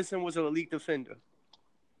think Iverson was an elite defender?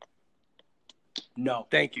 No.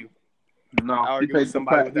 Thank you. No. He played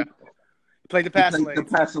somebody with that. He played the passing lanes. The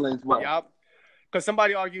passing lanes well. Yep. Because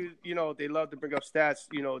somebody argued, you know, they love to bring up stats.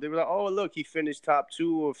 You know, they were like, oh, look, he finished top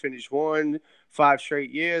 2 or finished 1, 5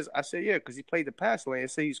 straight years. I said, yeah, because he played the pass lane. I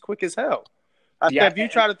said he's quick as hell. I said, if you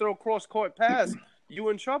try to throw a cross-court pass, you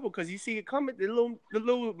in trouble because you see it coming. The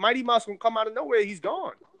little Mighty Mouse will come out of nowhere. He's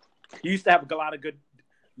gone. He used to have a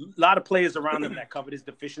lot of players around him that covered his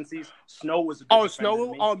deficiencies. Snow was a good defender.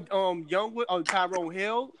 Youngwood, Tyrone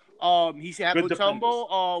Hill. He's had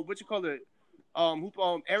Mutombo. What you call it?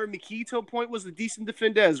 Aaron McKee to a point was a decent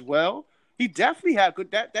defender as well. He definitely had good.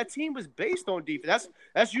 That team was based on defense.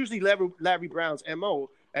 That's usually Larry Brown's MO,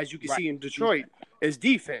 as you can see in Detroit, is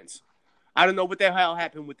defense. I don't know what the hell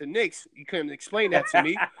happened with the Knicks. You couldn't explain that to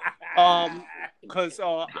me. Because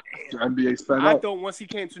I thought once he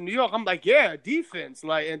came to New York, I'm like, yeah, defense.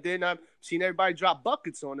 And then I've seen everybody drop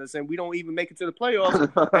buckets on us, and we don't even make it to the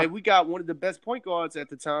playoffs. And we got one of the best point guards at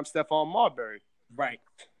the time, Stephon Marbury. Right.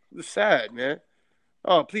 It's sad, man.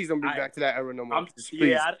 Oh, please don't bring back to that era no more.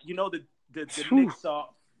 The Knicks are.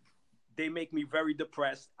 They make me very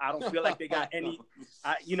depressed. I don't feel like they got any.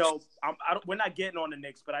 We're not getting on the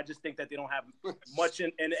Knicks, but I just think that they don't have much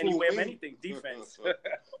in any way of anything defense.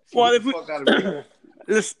 Well, if I don't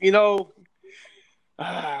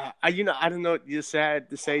know. It's sad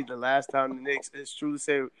to say the last time the Knicks. It's true to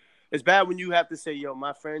say it's bad when you have to say, "Yo,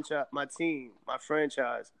 my franchise, my team, my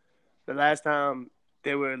franchise." The last time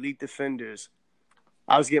they were elite defenders,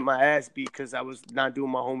 I was getting my ass beat because I was not doing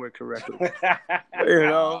my homework correctly. You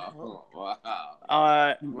know?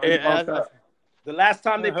 Wow. The last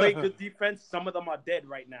time they played good defense, some of them are dead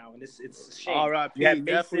right now, and it's a shame. R.I.P.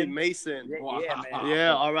 Definitely Mason. Yeah, man.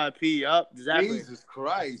 Yeah, R.I.P. Yup, exactly. Jesus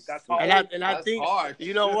Christ. That's hard. And I think, hard.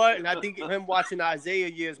 You know what? And I think him watching Isaiah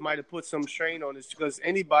years might have put some strain on this because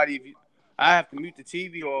anybody, I have to mute the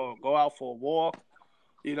TV or go out for a walk.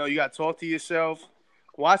 You know, you got to talk to yourself.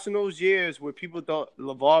 Watching those years where people thought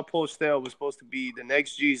LeVar Postell was supposed to be the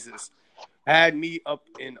next Jesus had me up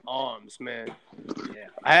in arms, man. Yeah.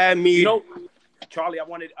 I had me. You know, Charlie,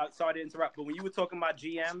 sorry to interrupt, but when you were talking about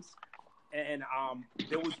GMs and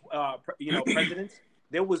there was, presidents,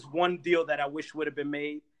 there was one deal that I wish would have been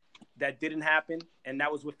made that didn't happen, and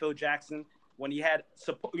that was with Phil Jackson when he had,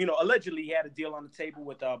 allegedly he had a deal on the table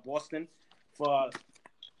with Boston for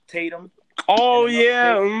Tatum. Oh,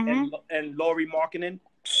 yeah. Mm-hmm. And Lauri Markkanen.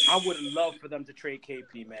 I would have loved for them to trade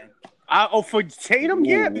KP, man. For Tatum?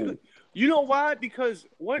 Yeah. Because, you know why? Because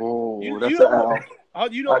what? You know what? You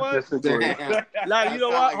know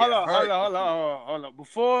what? Hold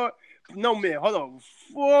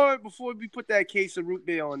on. Before we put that case of root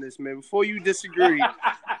beer on this, man, before you disagree,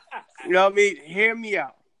 you know what I mean? Hear me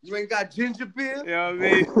out. You ain't got ginger beer? You know what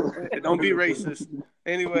I mean? Don't be racist.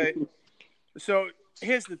 Anyway, so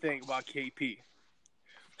here's the thing about KP.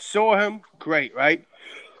 Saw him, great, right?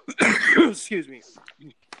 Excuse me.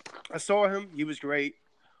 I saw him, he was great.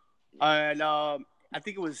 And I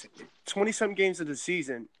think it was 20-something games of the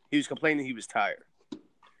season, he was complaining he was tired.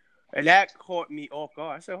 And that caught me off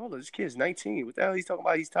guard. I said, hold on, this kid's 19. What the hell he's talking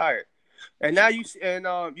about? He's tired. And now you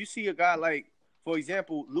see a guy like, for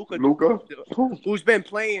example, Luka, who's been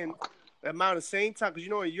playing the same time. Because,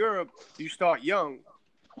 in Europe, you start young.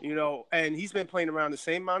 And he's been playing around the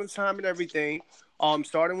same amount of time and everything,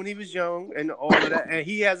 starting when he was young and all of that. And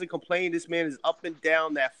he hasn't complained. This man is up and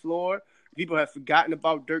down that floor. People have forgotten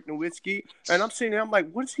about Dirk Nowitzki. And I'm sitting there, I'm like,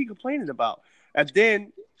 what is he complaining about? And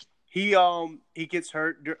then he gets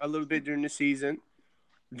hurt a little bit during the season.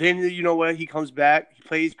 Then, you know what, he comes back. He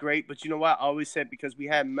plays great. But you know what? I always said because we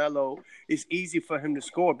had Melo, it's easy for him to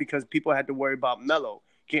score because people had to worry about Melo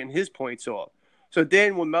getting his points off. So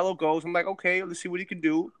then when Melo goes, I'm like, okay, let's see what he can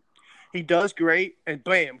do. He does great, and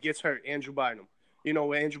bam, gets hurt. Andrew Bynum.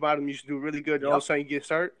 Andrew Bynum used to do really good, and all of a sudden he gets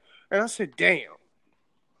hurt. And I said, damn,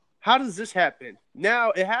 how does this happen?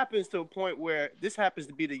 Now it happens to a point where this happens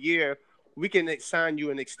to be the year we can sign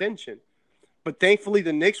you an extension. But thankfully,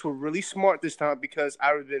 the Knicks were really smart this time because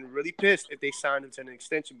I would have been really pissed if they signed him to an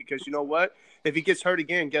extension. Because you know what? If he gets hurt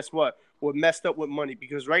again, guess what? We're messed up with money.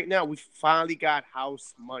 Because right now, we finally got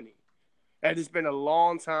house money. And it's been a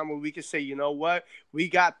long time where we can say, you know what? We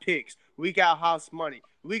got picks. We got house money.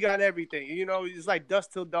 We got everything. You know, it's like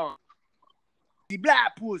dust till dawn. The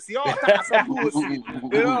black pussy, all types of pussy.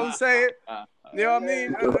 You know what I'm saying? You know what I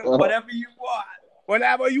mean? Whatever you want.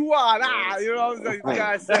 Whatever you want, you know what I'm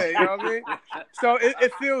guys say, you know what I mean? So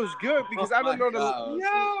it feels good because I don't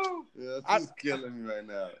know this is killing me right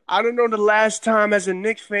now. I don't know the last time as a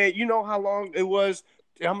Knicks fan, you know how long it was,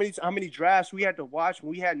 how many drafts we had to watch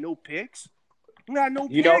when we had no picks? We had no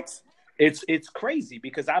picks. It's crazy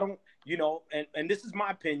because I don't, you know, and this is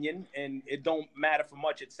my opinion, and it don't matter for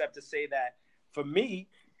much except to say that for me,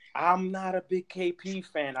 I'm not a big KP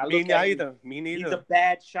fan. Me neither. He's a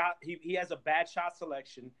bad shot. He has a bad shot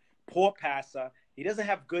selection. Poor passer. He doesn't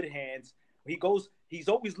have good hands. He's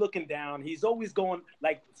always looking down. He's always going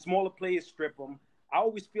like smaller players strip him. I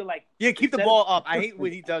always feel like keep the ball up. I hate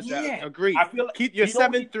when he does that. Yeah, agreed. I feel like keep your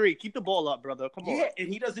 7-3. Keep the ball up, brother. Come on. Yeah, and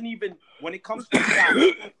he doesn't even when it comes to the shot,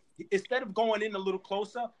 instead of going in a little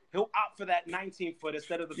closer, he'll opt for that 19-foot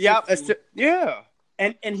instead of the 15. Yeah.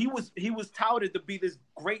 And he was touted to be this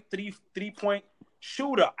great three-point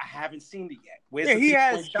shooter. I haven't seen it yet. He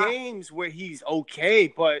has games where he's okay,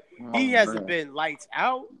 but he hasn't been lights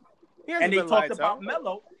out. And they talked about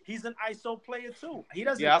Melo. He's an ISO player too. He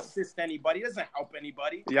doesn't assist anybody. He doesn't help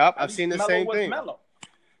anybody. Yep, I've seen the same thing. Melo.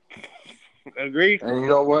 Agreed. And you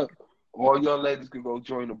know what? All your ladies can go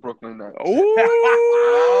join the Brooklyn Nets. Oh,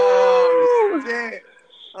 shit.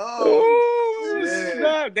 Oh,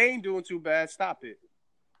 shit. They ain't doing too bad. Stop it.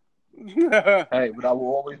 Hey, but I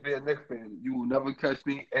will always be a Knicks fan. You will never catch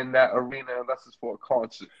me in that arena unless it's for a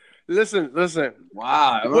concert. Listen.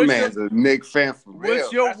 Wow, my man's a Knicks fan for real.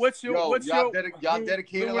 Y'all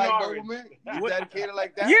dedicated like Nobleman? You dedicated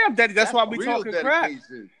like that? Yeah, that's why we talking crap.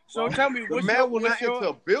 So tell me, the man will not enter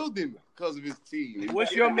a building because of his team.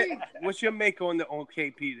 What's your make on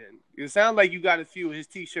KP then? It sounds like you got a few of his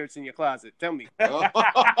T-shirts in your closet. Tell me. Tell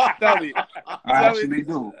me. I actually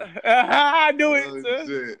do. I knew it.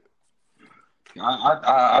 Shit.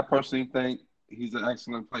 I personally think he's an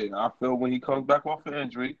excellent player. I feel when he comes back off an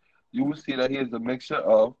injury, you will see that he is a mixture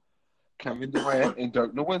of Kevin Durant and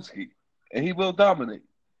Dirk Nowitzki, and he will dominate.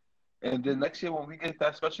 And then next year when we get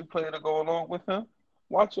that special player to go along with him,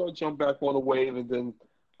 watch y'all jump back on the wave, and then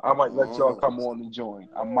I might let y'all come on and join.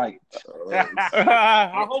 I might.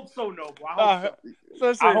 I hope so, Noble. I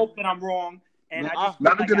hope that I'm wrong. And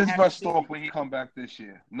not to get his rest off when he come back this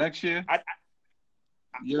year. Next year, I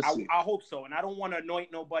hope so, and I don't want to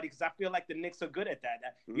anoint nobody because I feel like the Knicks are good at that.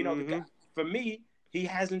 You know, for me, he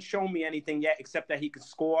hasn't shown me anything yet except that he can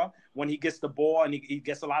score when he gets the ball and he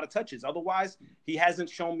gets a lot of touches. Otherwise, he hasn't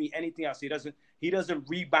shown me anything else. He doesn't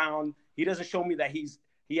rebound. He doesn't show me that he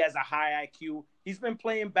has a high IQ. He's been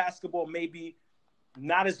playing basketball maybe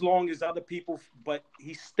not as long as other people, but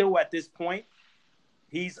he's still at this point.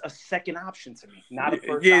 He's a second option to me, not a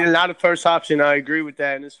first option. Not a first option. I agree with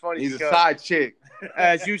that. And it's funny. He's a side chick.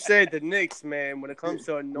 As you said, the Knicks, man, when it comes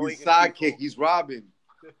to anointing. He's a sidekick. He's Robin.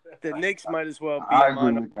 The Knicks might as well be I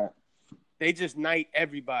agree with that. They just knight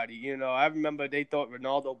everybody. You know, I remember they thought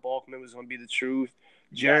Ronaldo Balkman was going to be the truth.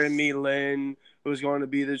 Jeremy Lin was going to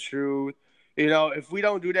be the truth. You know, if we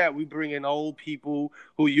don't do that, we bring in old people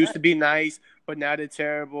who used to be nice, but now they're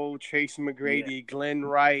terrible. Tracy McGrady, Glenn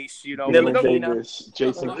Rice, you know. Davis,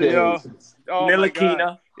 Jason Kidd.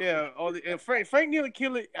 Ntilikina. Yeah. Frank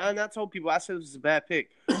Ntilikina, and I told people, I said this was a bad pick.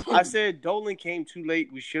 I said Dolan came too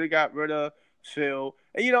late. We should have got rid of Phil.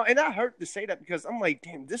 And, you know, and I hurt to say that because I'm like,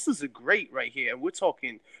 damn, this is a great right here. We're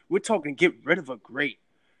talking get rid of a great.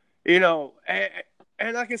 You know,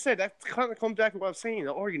 and like I said, that kind of comes back to what I'm saying,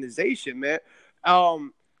 the organization, man.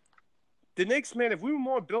 The Knicks, man, if we were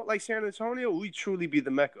more built like San Antonio, we'd truly be the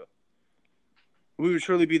Mecca. We would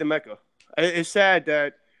truly be the Mecca. It's sad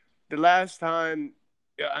that the last time,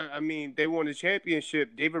 I mean, they won the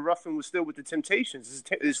championship, David Ruffin was still with the Temptations.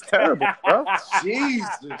 It's terrible, bro.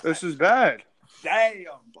 Jesus. This is bad. Damn,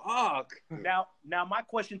 fuck. Now, my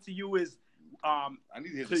question to you is, I need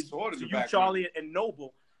to hear the sword in the background. Charlie and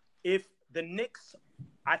Noble, if the Knicks,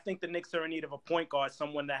 I think the Knicks are in need of a point guard,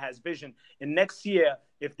 someone that has vision. And next year,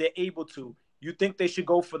 if they're able to, you think they should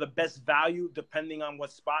go for the best value depending on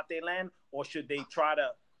what spot they land, or should they try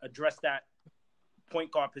to address that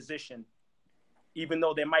point guard position, even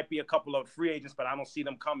though there might be a couple of free agents, but I don't see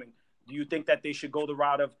them coming? Do you think that they should go the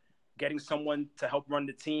route of getting someone to help run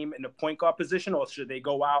the team in the point guard position, or should they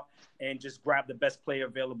go out and just grab the best player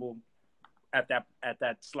available at that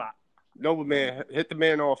slot? Noble man, hit the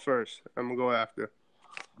man off first. I'm gonna go after.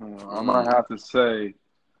 I might have to say,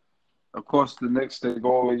 of course, the Knicks.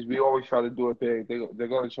 We always try to do it big. They're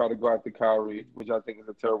going to try to go after Kyrie, which I think is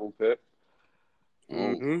a terrible pick.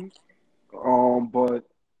 Mm-hmm. But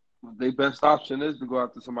their best option is to go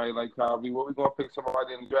after somebody like Kyrie. What we going to pick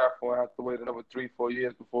somebody in the draft for and have to wait another 3-4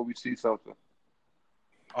 years before we see something?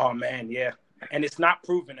 Oh man, yeah, and it's not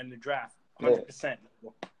proven in the draft, 100%.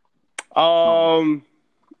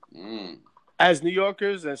 As New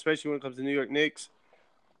Yorkers, and especially when it comes to New York Knicks,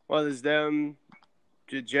 whether it's them,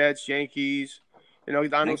 the Jets, Yankees, I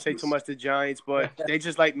don't say too much the Giants, but they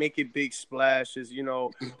just like making big splashes,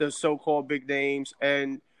 the so-called big names.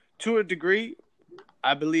 And to a degree,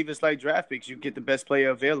 I believe it's like draft picks. You get the best player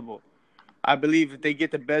available. I believe if they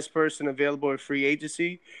get the best person available in free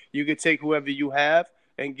agency, you can take whoever you have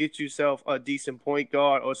and get yourself a decent point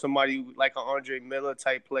guard or somebody like an Andre Miller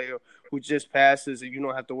type player who just passes and you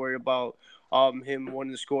don't have to worry about him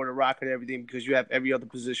wanting to score the rock and everything because you have every other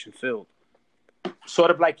position filled.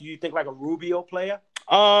 Sort of like you think like a Rubio player?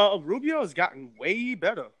 Rubio has gotten way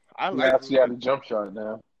better. He actually had a jump shot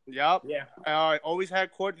now. Yep. Yeah. Always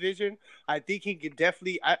had court vision. I think he could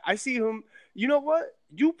definitely. I see him. You know what?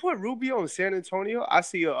 You put Rubio in San Antonio. I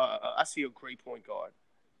see a great point guard.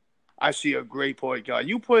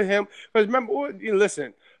 You put him because remember,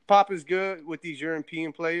 listen, Pop is good with these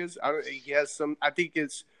European players. He has some. I think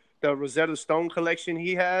it's the Rosetta Stone collection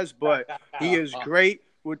he has, but he is great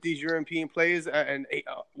with these European players and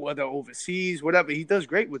whether overseas, whatever. He does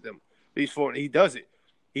great with them. He does it.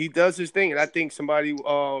 He does his thing, and I think somebody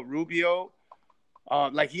Rubio,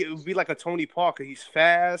 it would be like a Tony Parker. He's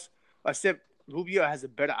fast, except Rubio has a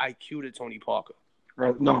better IQ than Tony Parker.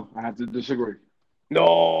 No, I have to disagree.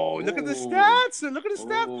 No, look at the stats. Look at the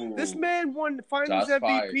stats. This man won the Finals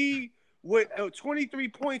MVP with 23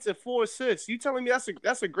 points and 4 assists. You telling me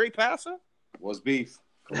that's a great passer? What's beef?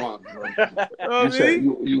 Come on, bro.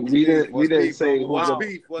 We didn't say who's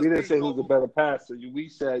a better passer. You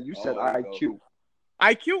said IQ.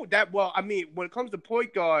 IQ, when it comes to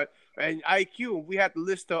point guard and IQ, we have to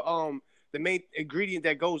list the main ingredient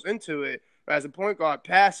that goes into it. As a point guard,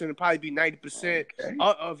 passing would probably be 90%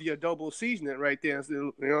 of your double seasoning right there.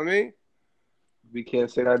 You know what I mean? We can't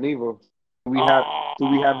say that neither. Do we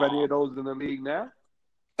have any of those in the league now?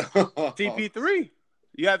 CP3.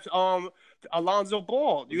 You have Alonzo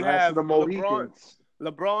Ball. You have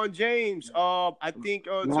LeBron James. I think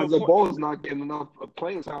Lonzo Ball's not getting enough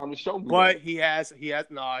playing time to show me. But he has. That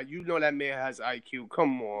man has IQ.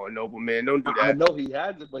 Come on, Noble man, don't do that. I know he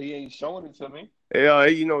has it, but he ain't showing it to me. Yeah,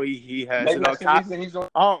 he has. Maybe that's the reason he's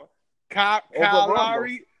on. Kyle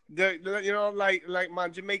Lowry. Like my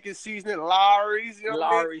Jamaican seasoning, Lowry's.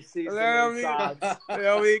 Lowry seasoning.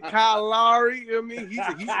 Kyle Lowry. You know what I mean?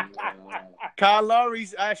 He's Kyle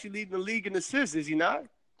Lowry's actually leading the league in assists, is he not?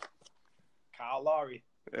 Kyle Lowry.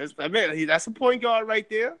 That's a point guard right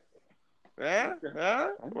there. Yeah. Ja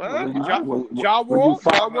Wall.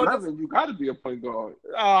 You got to be a point guard.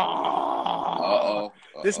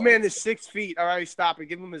 This man is 6 feet. All right, stop it.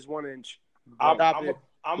 Give him his 1 inch. I'm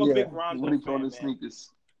a big Rondo fan, man. Sneakers.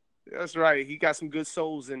 That's right. He got some good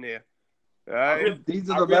souls in there. All right. These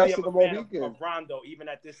are the best of the Mohicans. Of Rondo, even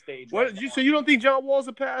at this stage. So you don't think John Wall's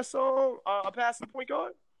a passing point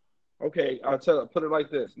guard? Okay, I'll put it like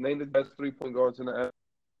this. Name the best 3-point guards in the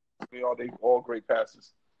NBA. They all great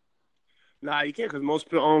passes. Nah, you can't because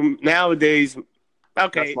most nowadays.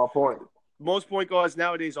 Okay, that's my point. Most point guards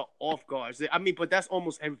nowadays are off guards. But that's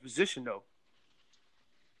almost every position though.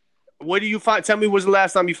 Where do you find? Tell me, when's the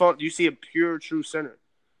last time you see a pure true center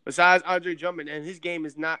besides Andre Drummond? And his game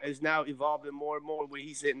is now evolving more and more where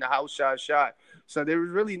he's hitting the house shot. So there is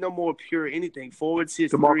really no more pure anything. Forwards hit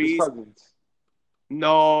threes. Cousins.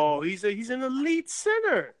 No, he's an elite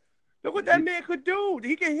center. Look what that man could do.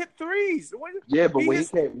 He can hit threes. Yeah, but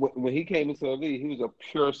when he came into the league, he was a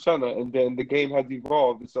pure center, and then the game has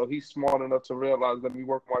evolved, and so he's smart enough to realize, let me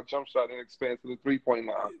work my jump shot and expand to the 3-point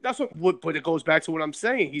line. That's but it goes back to what I'm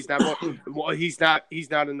saying. He's not he's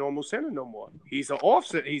not a normal center no more. He's an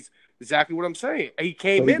offset. He's exactly what I'm saying. He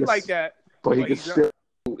came in like that, but he can still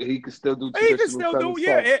do. He can still do.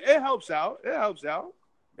 Yeah, it helps out. It helps out.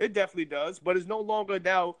 It definitely does, but it's no longer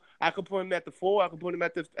now. I can put him at the 4. I can put him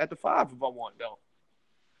at the 5 if I want, though.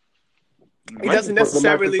 He doesn't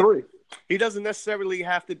necessarily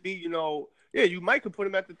have to be, Yeah, you might could put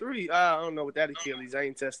him at the 3. I don't know with that Achilles. I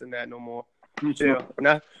ain't testing that no more. Chill.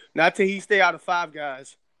 Not till he stay out of 5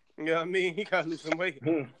 guys. You know what I mean? He gotta lose some weight.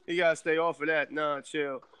 He gotta stay off of that. Nah,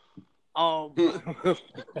 chill.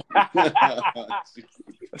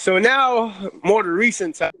 So now, more the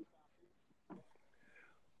recent time.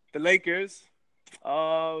 The Lakers,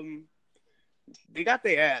 they got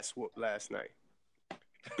their ass whooped last night.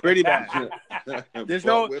 Pretty bad. There's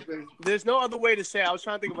no other way to say it. I was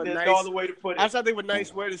trying to think of a nice way to put it. I was trying to think of a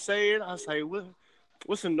nice way to say it. I was like,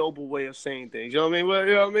 what's a noble way of saying things? You know what I mean?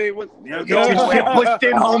 You know what I mean? Pushed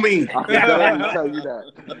in, homie. I can definitely tell you that.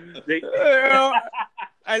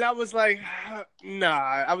 And I was like,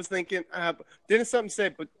 nah. I was thinking, then something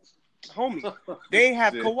said, but homie, they ain't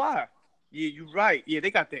have Kawhi. Yeah, you're right. Yeah,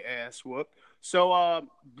 they got their ass whooped. So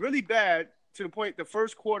really bad to the point the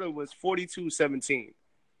first quarter was 42-17.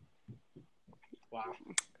 Wow.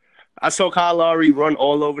 I saw Kyle Lowry run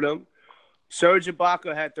all over them. Serge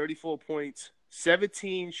Ibaka had 34 points,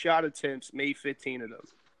 17 shot attempts, made 15 of them.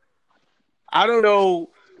 I don't know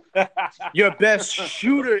your best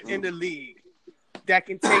shooter in the league that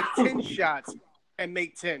can take 10 shots and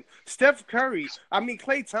make 10. Steph Curry,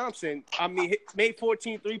 Klay Thompson, made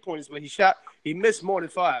 14 3-pointers, but he missed more than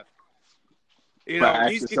 5. You know,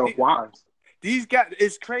 ask yourself why. These guys,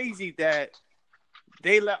 it's crazy that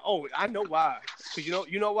they I know why. Because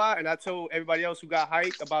you know why? And I told everybody else who got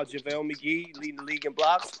hyped about JaVale McGee leading the league in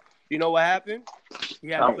blocks. You know what happened? He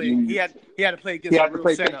had to play against a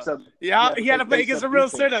real center. Yeah, he had to play against a real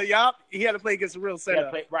center. Yup, he had to play against a real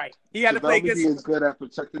center. Right. He had to play against. He is good at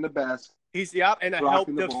protecting the basket. He's and a help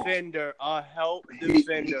defender.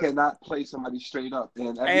 He cannot play somebody straight up,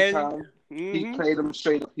 and every time he played him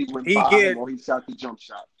straight up, he went by him or he shot the jump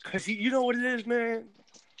shot. Cause you know what it is, man.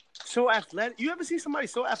 So athletic. You ever see somebody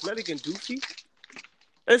so athletic and doofy?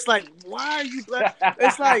 It's like, why are you black?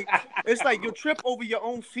 It's like you trip over your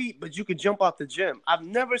own feet, but you could jump out the gym. I've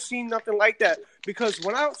never seen nothing like that. Because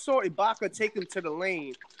when I saw Ibaka take him to the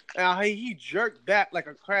lane, and he jerked back like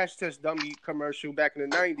a crash test dummy commercial back in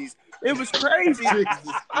the 90s. It was crazy.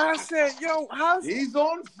 I said, yo, he's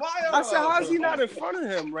on fire. I said, how's he not in front of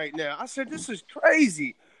him right now? I said, this is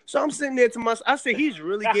crazy. So I'm sitting there to myself. I said, he's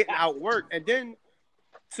really getting outworked. And then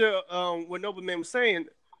to what Nobleman was saying,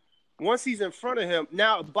 once he's in front of him,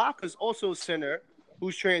 now Ibaka's also a center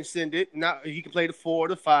who's transcended. Now he can play the 4 or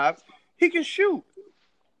the 5. He can shoot.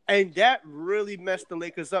 And that really messed the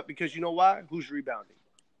Lakers up because you know why? Who's rebounding?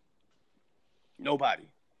 Nobody.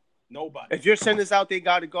 If your center's out there,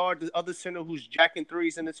 got to guard the other center who's jacking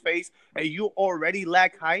threes in his face, and you already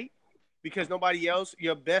lack height because nobody else,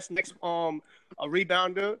 your best next a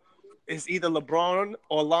rebounder is either LeBron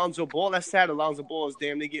or Lonzo Ball. That's sad. Lonzo Ball is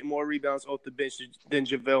damn. They get more rebounds off the bench than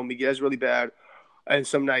JaVale McGee. That's really bad. And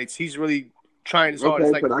some nights he's really trying his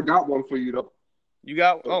hardest. But I got one for you though. You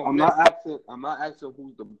got? I'm not asking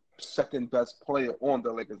who's the second best player on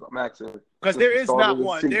the Lakers. I'm asking because there is not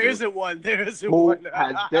one. There isn't one. There isn't who one.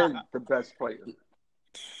 has been the best player?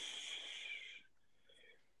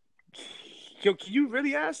 Yo, can you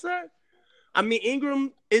really ask that? I mean,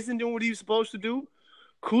 Ingram isn't doing what he was supposed to do.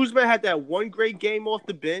 Kuzma had that one great game off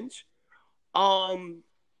the bench. Cool.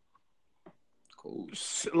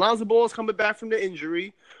 Lonzo Ball's coming back from the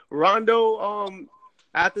injury. Rondo,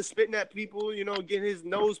 after spitting at people, getting his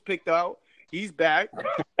nose picked out, he's back.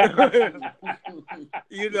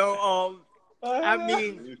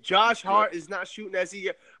 Josh Hart is not shooting as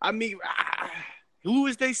he. Who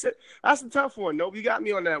is they? That's a tough one. Nope, you got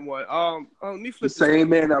me on that one. Let me flip. The same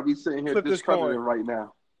man that we sitting here discrediting right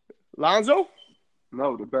now. Lonzo?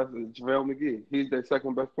 No, the best is JaVale McGee. He's their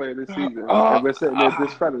second best player this season, and we're sitting there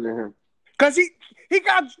discrediting him. Cause he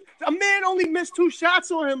got a man only missed 2 shots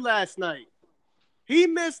on him last night. He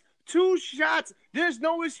missed 2 shots. There's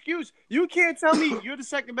no excuse. You can't tell me you're the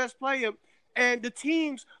second best player and the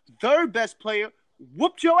team's third best player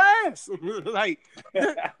whooped your ass. Like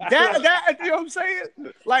that you know what I'm saying?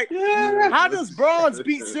 Like, how does bronze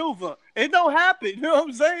beat silver? It don't happen. You know what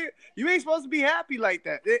I'm saying? You ain't supposed to be happy like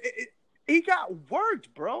that. He got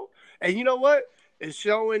worked, bro. And you know what? It's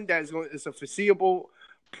showing that it's a foreseeable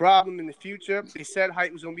problem in the future. They said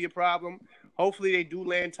height was going to be a problem. Hopefully they do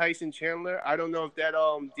land Tyson Chandler. I don't know if that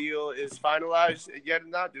deal is finalized yet or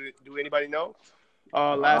not. Do anybody know?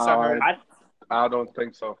 Last I heard, I don't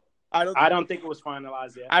think so. I don't think it was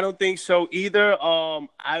finalized yet. I don't think so either. I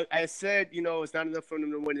said, it's not enough for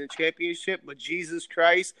them to win the championship, but Jesus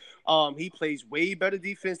Christ, he plays way better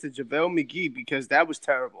defense than JaVale McGee because that was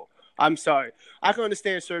terrible. I'm sorry. I can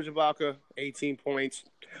understand Serge Ibaka, 18 points,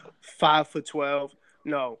 5 for 12.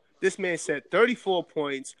 No, this man said 34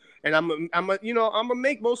 points, and I'm gonna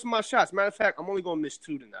make most of my shots. Matter of fact, I'm only gonna miss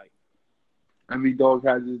 2 tonight. Every dog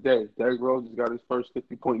has his day. Derrick Rose has got his first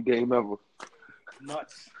 50-point game ever.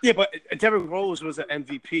 Nuts. Yeah, but Derrick Rose was an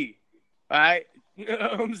MVP. All right, You know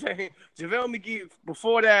what I'm saying? JaVale McGee,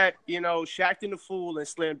 before that, Shaqtin' the Fool and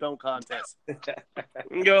Slam Dunk Contest.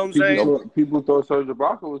 You know what I'm saying? People thought Serge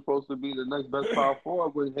Ibaka was supposed to be the next best power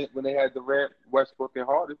forward when they had Durant, Westbrook, and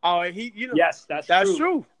Harden. Oh, yes, that's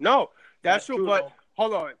true. No, that's true. But though.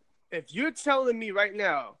 hold on. If you're telling me right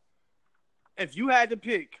now, if you had to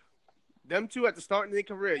pick them two at the start of their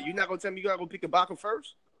career, you're not going to tell me you got to go pick Ibaka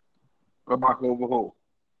first? Ibaka over who?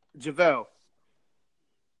 JaVale.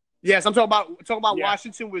 Yes, I'm talking about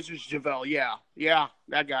Washington Wizards, JaVale. Yeah,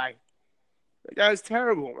 that guy. That guy's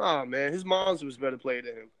terrible. Oh, man, his mom's was a better player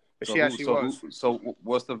than him. So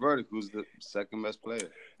what's the verdict? Who's the second best player?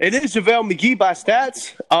 It is JaVale McGee by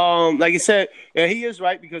stats. Like I said, yeah, he is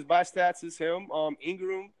right because by stats is him.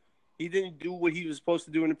 Ingram, he didn't do what he was supposed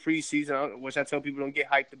to do in the preseason, which I tell people don't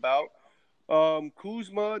get hyped about.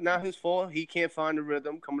 Kuzma, not his fault. He can't find the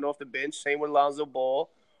rhythm coming off the bench. Same with Lonzo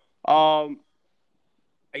Ball. And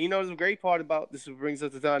there's a great part about this. Brings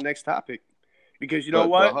us to our next topic because you know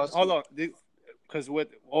what? Hold on, because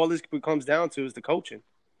what all this comes down to is the coaching.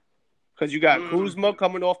 Because you got Kuzma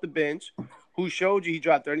coming off the bench, who showed you he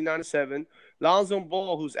dropped 39-7. Lonzo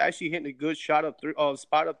Ball, who's actually hitting a good spot up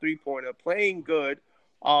 3-pointer, playing good.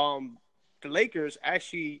 The Lakers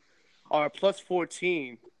actually are plus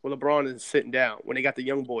 14 when LeBron is sitting down when they got the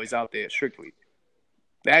young boys out there strictly.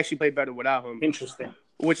 They actually play better without him. Interesting.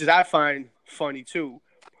 Which is I find funny too,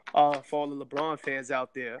 for all the LeBron fans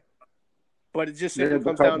out there. But it just comes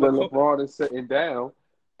down to when LeBron is sitting down,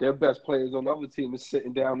 their best players on the other team is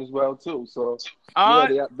sitting down as well too. So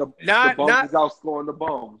the bums is outscoring the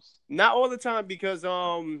bums. Not all the time because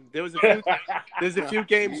there was a few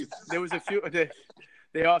games.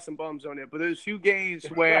 There are some bums on there, but there's a few games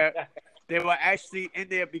where they were actually in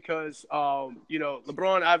there because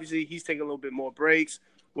LeBron obviously he's taking a little bit more breaks,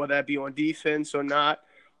 whether that be on defense or not.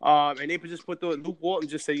 And they just put Luke Walton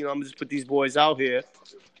just say, I'm gonna just put these boys out here,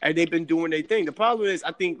 and they've been doing their thing. The problem is,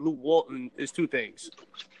 I think Luke Walton is two things.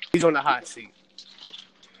 He's on the hot seat.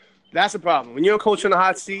 That's the problem. When you're a coach on the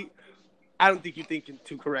hot seat, I don't think you're thinking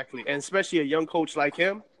too correctly, and especially a young coach like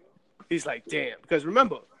him, he's like, damn. Because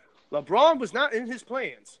remember, LeBron was not in his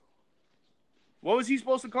plans. What was he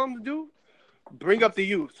supposed to come to do? Bring up the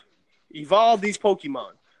youth, evolve these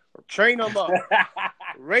Pokemon, train them up,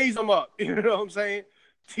 raise them up. You know what I'm saying?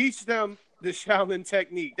 Teach them the Shaolin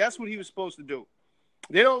technique. That's what he was supposed to do.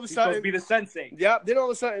 Then all of a sudden, supposed to be the sensei. Yep. Then all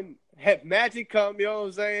of a sudden, have magic come. You know what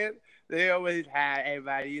I'm saying? They always had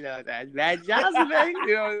everybody. That Magic Johnson, man.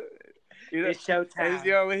 It's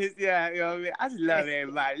showtime. I just love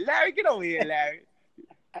everybody. Larry, get over here, Larry.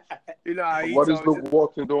 What is Luke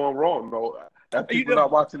Walton doing wrong, though? That people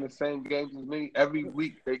not watching the same games as me. Every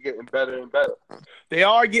week they're getting better and better. They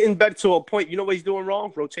are getting better to a point. You know what he's doing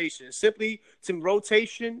wrong? Rotation. Simply some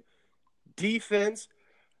rotation, defense,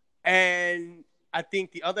 and I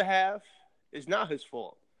think the other half is not his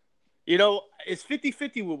fault. It's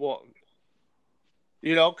 50-50 with Walton.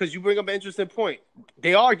 Because you bring up an interesting point.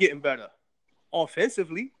 They are getting better.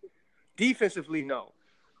 Offensively. Defensively, no.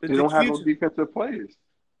 They don't have no defensive players.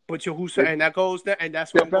 But and that goes there, and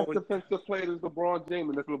that's what the best defensive player is LeBron James,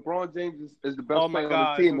 and if LeBron James is the best player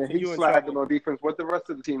on the team, and he's slacking on defense, what the rest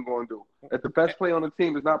of the team going to do? If the best player on the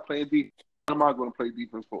team is not playing defense, what am I going to play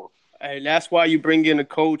defense for? And that's why you bring in a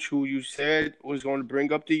coach who you said was going to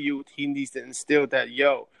bring up the youth. He needs to instill that,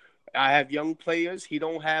 I have young players. He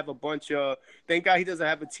don't have a bunch of – thank God he doesn't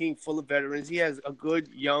have a team full of veterans. He has a good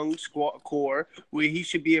young squad core where he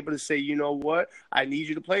should be able to say, you know what, I need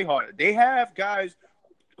you to play harder. They have guys –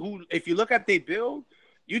 who, if you look at their build,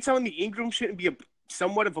 you telling me Ingram shouldn't be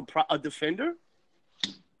somewhat of a defender?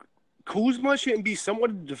 Kuzma shouldn't be somewhat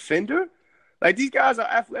of a defender? Like, these guys are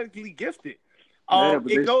athletically gifted. But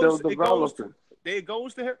it goes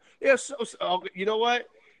to him. Yeah, so, you know what?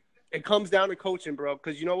 It comes down to coaching, bro.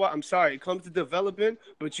 Because you know what? I'm sorry. It comes to development.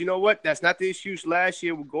 But you know what? That's not the excuse last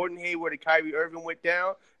year with Gordon Hayward and Kyrie Irving went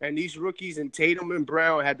down. And these rookies and Tatum and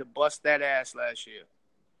Brown had to bust that ass last year.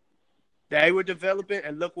 They were developing,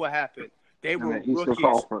 and look what happened. They were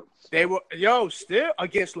rookies. They were still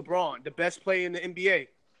against LeBron, the best player in the NBA,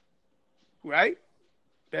 right?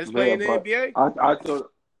 Best player in the NBA.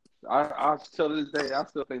 I till this day, I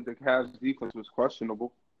still think the Cavs' defense was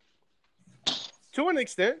questionable to an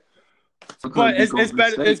extent, but it's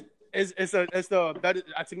better. It's the better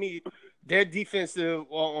to me. Their defense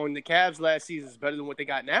on the Cavs last season is better than what they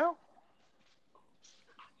got now.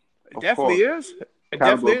 It definitely is. It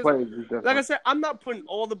definitely is. Like I said, I'm not putting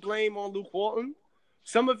all the blame on Luke Walton.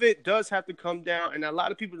 Some of it does have to come down, and a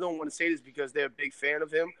lot of people don't want to say this because they're a big fan of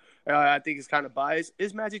him. I think it's kind of biased.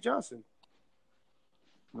 Is Magic Johnson?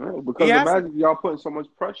 Well, because of Magic, y'all putting so much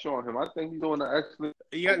pressure on him. I think he's doing an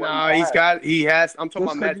He has. I'm talking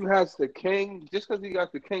Just about because you has the king, just because he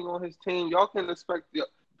got the king on his team, y'all can expect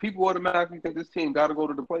people automatically think this team got to go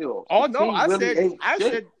to the playoffs. Oh The no, team I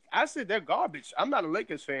really said they're garbage. I'm not a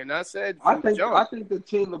Lakers fan. I said I from the jump. think the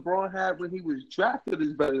team LeBron had when he was drafted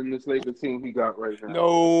is better than this Lakers team he got right now.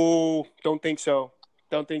 No, don't think so.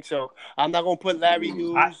 Don't think so. I'm not gonna put Larry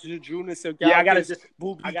Hughes, Junis I gotta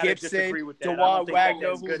Boogie disagree Gibson, with that. I don't Jawad think Wagner,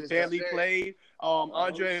 they're as good who as barely that. played,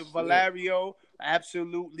 Andre Valerio.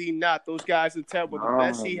 Absolutely not. Those guys are terrible. The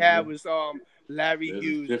best he had was Larry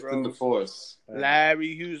Hughes, Fifth in the bro. force.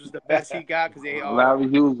 Larry Hughes was the best he got because they Larry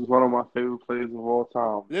Hughes is one of my favorite players of all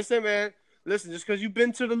time. Listen, man. Listen, just because you've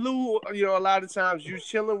been to the Lou, you know, a lot of times you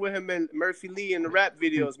chilling with him and Murphy Lee in the rap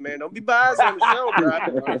videos, man. Don't be biased on the show, bro.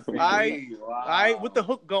 All right, what the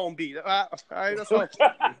hook gonna be? All right, that's all.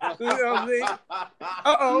 You know what I'm saying?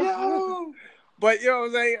 Uh-oh. But you know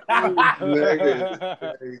what I'm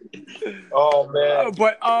saying? Oh man.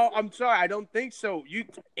 But I'm sorry, I don't think so.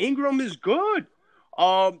 Ingram is good.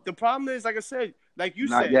 The problem is, like I said, like you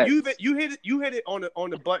Not said, yet. you hit it on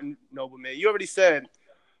the button, Noble man. You already said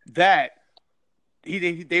that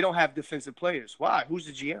they don't have defensive players. Why? Who's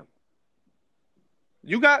the GM?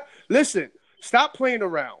 Listen. Stop playing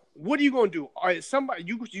around. What are you gonna do? All right, somebody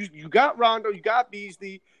you got Rondo, you got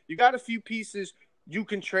Beasley, you got a few pieces you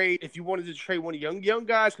can trade if you wanted to trade one of young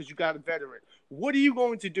guys because you got a veteran. What are you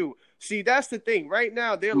going to do? See, that's the thing. Right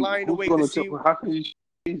now, they're lying away to see. How can you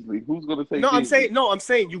Beasley? Who's going to take? No, Beasley? I'm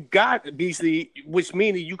saying you got Beasley, which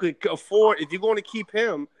means you could afford. If you're going to keep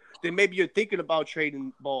him, then maybe you're thinking about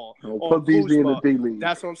trading Ball. Or put Beasley in the Kuzma. D League.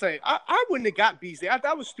 That's what I'm saying. I wouldn't have got Beasley.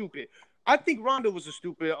 That was stupid. I think Rondo was a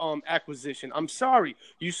stupid acquisition. I'm sorry.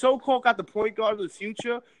 You so-called got the point guard of the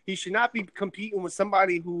future. He should not be competing with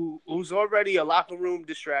somebody who's already a locker room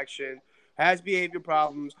distraction, has behavior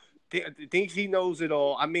problems, thinks he knows it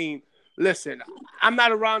all. I mean, listen, I'm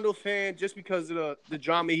not a Rondo fan just because of the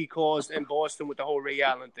drama he caused in Boston with the whole Ray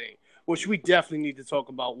Allen thing, which we definitely need to talk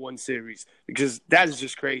about one series because that is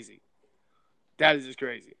just crazy. That is just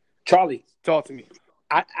crazy. Charlie, talk to me.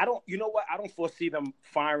 I don't. You know what? I don't foresee them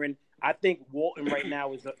firing. I think Walton right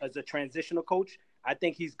now is a transitional coach. I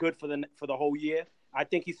think he's good for the whole year. I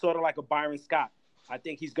think he's sort of like a Byron Scott. I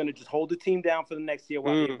think he's going to just hold the team down for the next year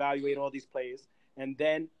while they evaluate all these players. And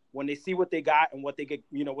then when they see what they got and what they get,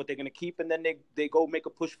 you know, what they're going to keep, and then they go make a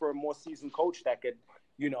push for a more seasoned coach that could,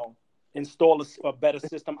 you know, install a better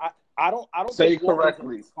system. I don't say think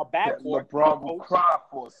correctly. A bad LeBron will cry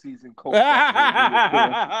for a seasoned coach.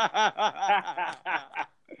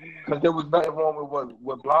 Because there was nothing wrong with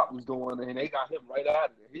what Block was doing, and they got him right out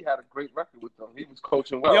of there. He had a great record with them. He was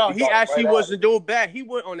coaching well. Yo, he actually wasn't doing bad. He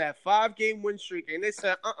went on that 5-game win streak, and they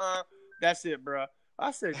said, that's it, bro.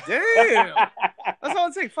 I said, damn. That's all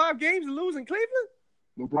it takes, 5 games to lose in Cleveland?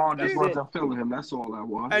 LeBron just wasn't feeling him. That's all that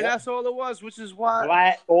was. And that's all it was, which is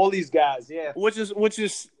why. All these guys, yeah. Which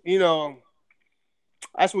is, you know,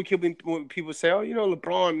 that's what when people say, oh, you know,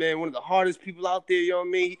 LeBron, man, one of the hardest people out there, you know what I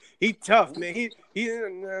mean? He tough, man. He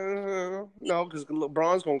no, because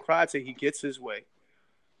LeBron's going to cry till he gets his way.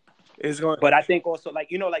 But I think also, like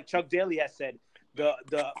Chuck Daly has said, the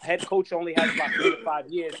head coach only has about 3 to 5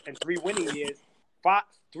 years and 3 winning years.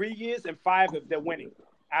 3 years and 5 if they're winning.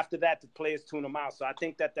 After that, the players tune them out. So I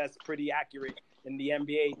think that's pretty accurate in the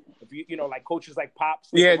NBA. If you know, like coaches like Pop.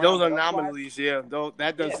 Yeah, those are anomalies. Yeah,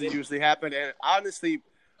 that doesn't usually happen. And honestly,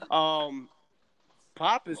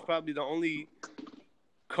 Pop is probably the only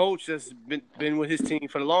coach that's been with his team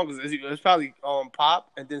for the longest. It's probably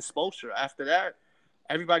Pop and then Spoelstra. After that,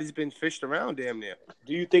 everybody's been fished around damn near.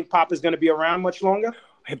 Do you think Pop is going to be around much longer?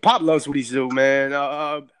 Hey, Pop loves what he's doing, man.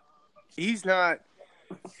 He's not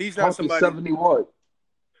Pop somebody. Is 71.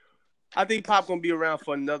 I think Pop gonna be around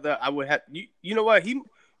for another. I would have. You know what?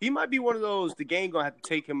 He might be one of those. The game gonna have to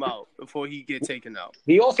take him out before he get taken out.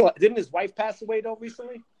 He also didn't his wife pass away though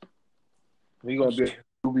recently. He gonna be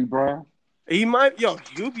Hubie Brown. He might. Yo,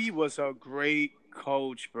 Hubie was a great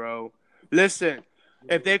coach, bro. Listen,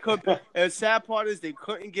 if they could, the sad part is they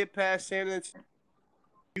couldn't get past San Antonio.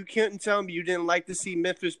 You couldn't tell me you didn't like to see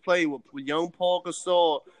Memphis play with young Paul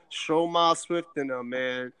Gasol, Stromile Swift in them,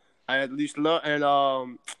 man. I at least love and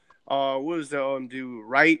what was the dude?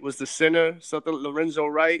 Wright was the center. Something Lorenzo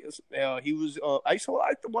Wright. He was. I used to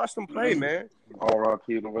like to watch them play, man.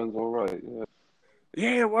 R.I.P. Lorenzo Wright.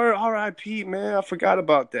 Yeah, word. R.I.P. Man, I forgot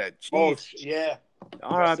about that. Jeez. Oh yeah.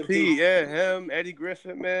 R.I.P. Yeah, him, Eddie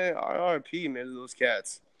Griffin, man. R.I.P. Man, those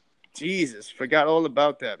cats. Jesus, forgot all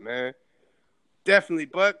about that, man. Definitely,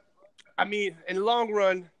 but I mean, in the long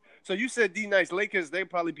run. So you said D-Nice Lakers. They'll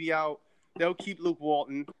probably be out. They'll keep Luke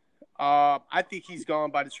Walton. I think he's gone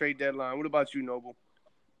by the trade deadline. What about you, Noble?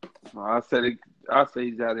 I say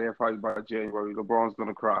he's out of here probably by January. LeBron's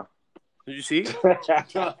gonna cry. Did you see?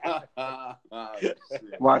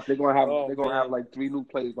 Watch, they're gonna have like 3 new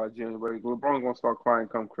players by January. LeBron's gonna start crying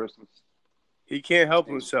come Christmas. He can't help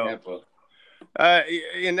himself.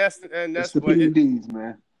 And that's It's the what PEDs,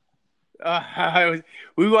 man.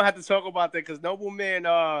 We're gonna have to talk about that because Nobleman,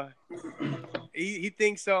 he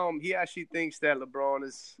thinks he actually thinks that LeBron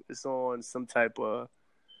is on some type of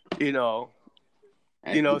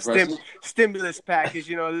stimulus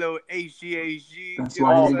package, a little HGHG. That's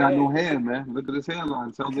why he ain't got no hair, man. Look at his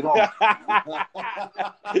hairline. Tells it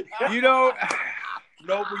all.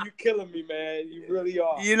 Noble, you killing me, man. You really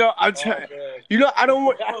are. I'm trying. I don't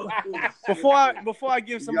want. Before I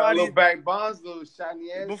give somebody back bonds, little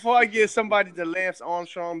shiny ass. Before I give somebody the Lance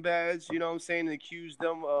Armstrong badge, you know what I'm saying, and accuse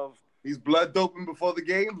them of he's blood doping before the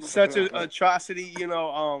game. Such an atrocity,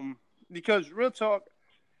 because real talk,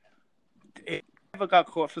 if he ever got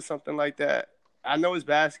caught for something like that, I know his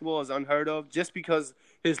basketball is unheard of just because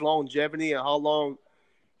his longevity and how long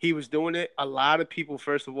he was doing it. A lot of people,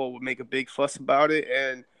 first of all, would make a big fuss about it,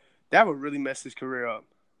 and that would really mess his career up.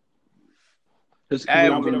 His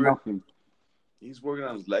career would nothing. He's working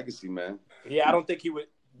on his legacy, man. Yeah, I don't think he would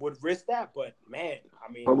risk that, but man, I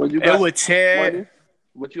mean, it would tear.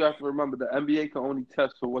 What you have to remember, the NBA can only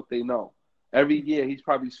test for what they know. Every year, he's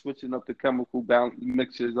probably switching up the chemical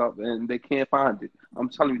mixtures up, and they can't find it. I'm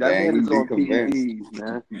telling you, that man is on PEDs,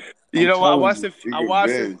 man. You know what?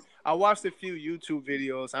 I watched a few YouTube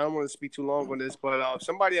videos. I don't want to speak too long on this, but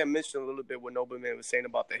somebody had mentioned a little bit what Nobleman was saying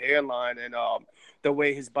about the hairline and the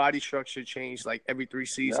way his body structure changed like every 3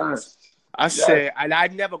 seasons. Yes. Said, and I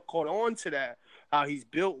never caught on to that. How he's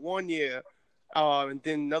built 1 year, and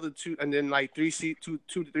then another 2, and then like 2 to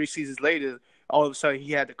 3 seasons later, all of a sudden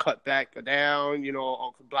he had to cut back or down,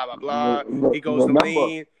 blah blah blah. He goes to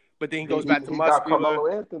lean. But then he goes back to muscular. He got Carmelo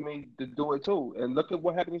Anthony to do it too. And look at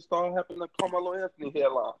what happened. He started having the Carmelo Anthony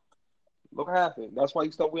hairline. Look what happened. That's why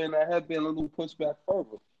he started wearing that headband a little pushed back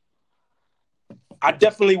further. I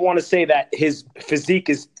definitely want to say that his physique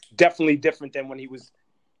is definitely different than when he was,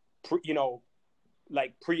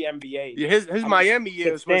 pre-NBA. Yeah, his Miami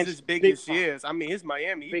years was his biggest years. I mean, his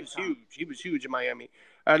Miami, he was huge. He was huge in Miami.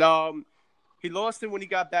 And he lost it when he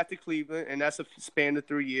got back to Cleveland, and that's a span of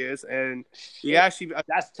 3 years. And he actually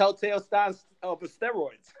that's telltale signs of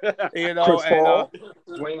steroids. Chris Paul,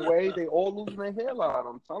 Dwayne Wade, they all losing their hairline.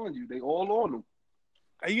 I'm telling you, they all on them.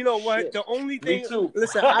 You know what? Shit. The only thing,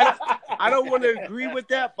 listen, I don't want to agree with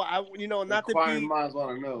that, but not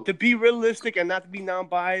to be realistic and not to be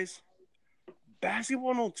non-biased.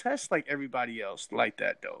 Basketball don't test like everybody else like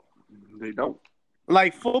that, though. They don't.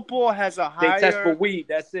 Like football has a higher. They test for weed.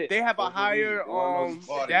 That's it. They have a higher.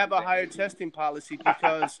 They have a higher testing policy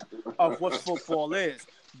because of what football is.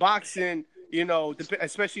 Boxing,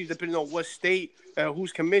 especially depending on what state,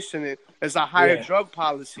 who's commissioning, is a higher drug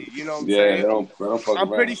policy. You know what I'm saying? They don't I'm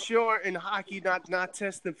pretty sure in hockey, not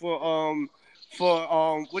testing for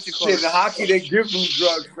what you call it? In hockey, they give them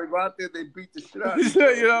drugs. They go out there, they beat the shit out of you.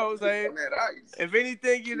 You know what I'm saying? If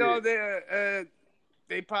anything,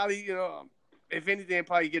 they probably, if anything, they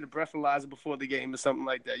probably get a breathalyzer before the game or something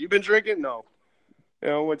like that. You been drinking? No. I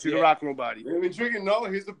don't want you to rock nobody. You been drinking? No.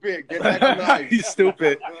 Here's a beer. Get back on the ice. You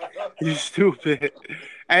stupid. You stupid.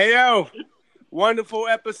 Hey, yo. Wonderful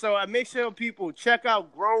episode. I make sure people check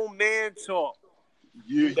out Grown Man Talk.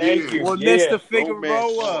 Thank you. With Mr.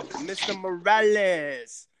 Figueroa, Mr.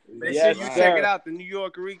 Morales. Make sure you check it out. The New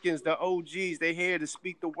Yorkers, the OGs, they here to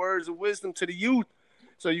speak the words of wisdom to the youth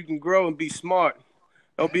so you can grow and be smart.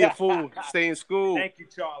 Don't be a fool. Stay in school. Thank you,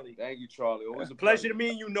 Charlie. Always a pleasure to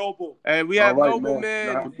meet you, Noble. And we have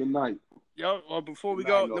Nobleman. Have a good night. Yo, before we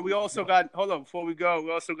go, we also got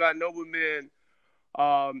Nobleman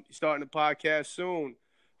starting the podcast soon.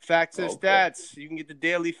 Facts and Stats. You can get the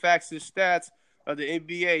daily facts and stats of the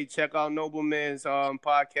NBA. Check out Nobleman's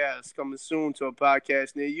podcast coming soon to a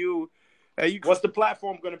podcast near you. What's the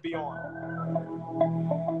platform going to be on?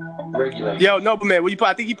 Regular. Yo, Nobleman,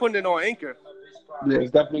 I think he putting it on Anchor. Yeah,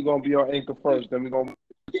 it's definitely going to be on Anchor first. Then we're going to...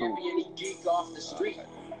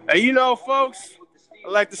 Hey, folks, I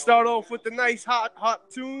like to start off with the nice hot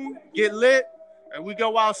tune, get lit, and we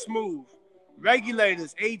go out smooth.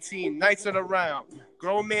 Regulators, 18, Nights of the Round.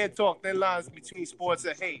 Grown Man Talk, thin lines between sports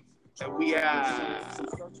and hate. And we are...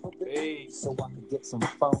 Hey. So I can get some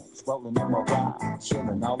phones rolling in my ride,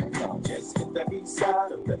 chilling all alone. Just hit the east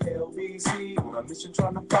side of the LBC on a mission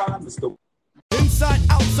trying to find Mr. Inside,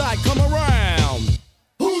 outside, come around.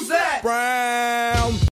 Who's that? Brown.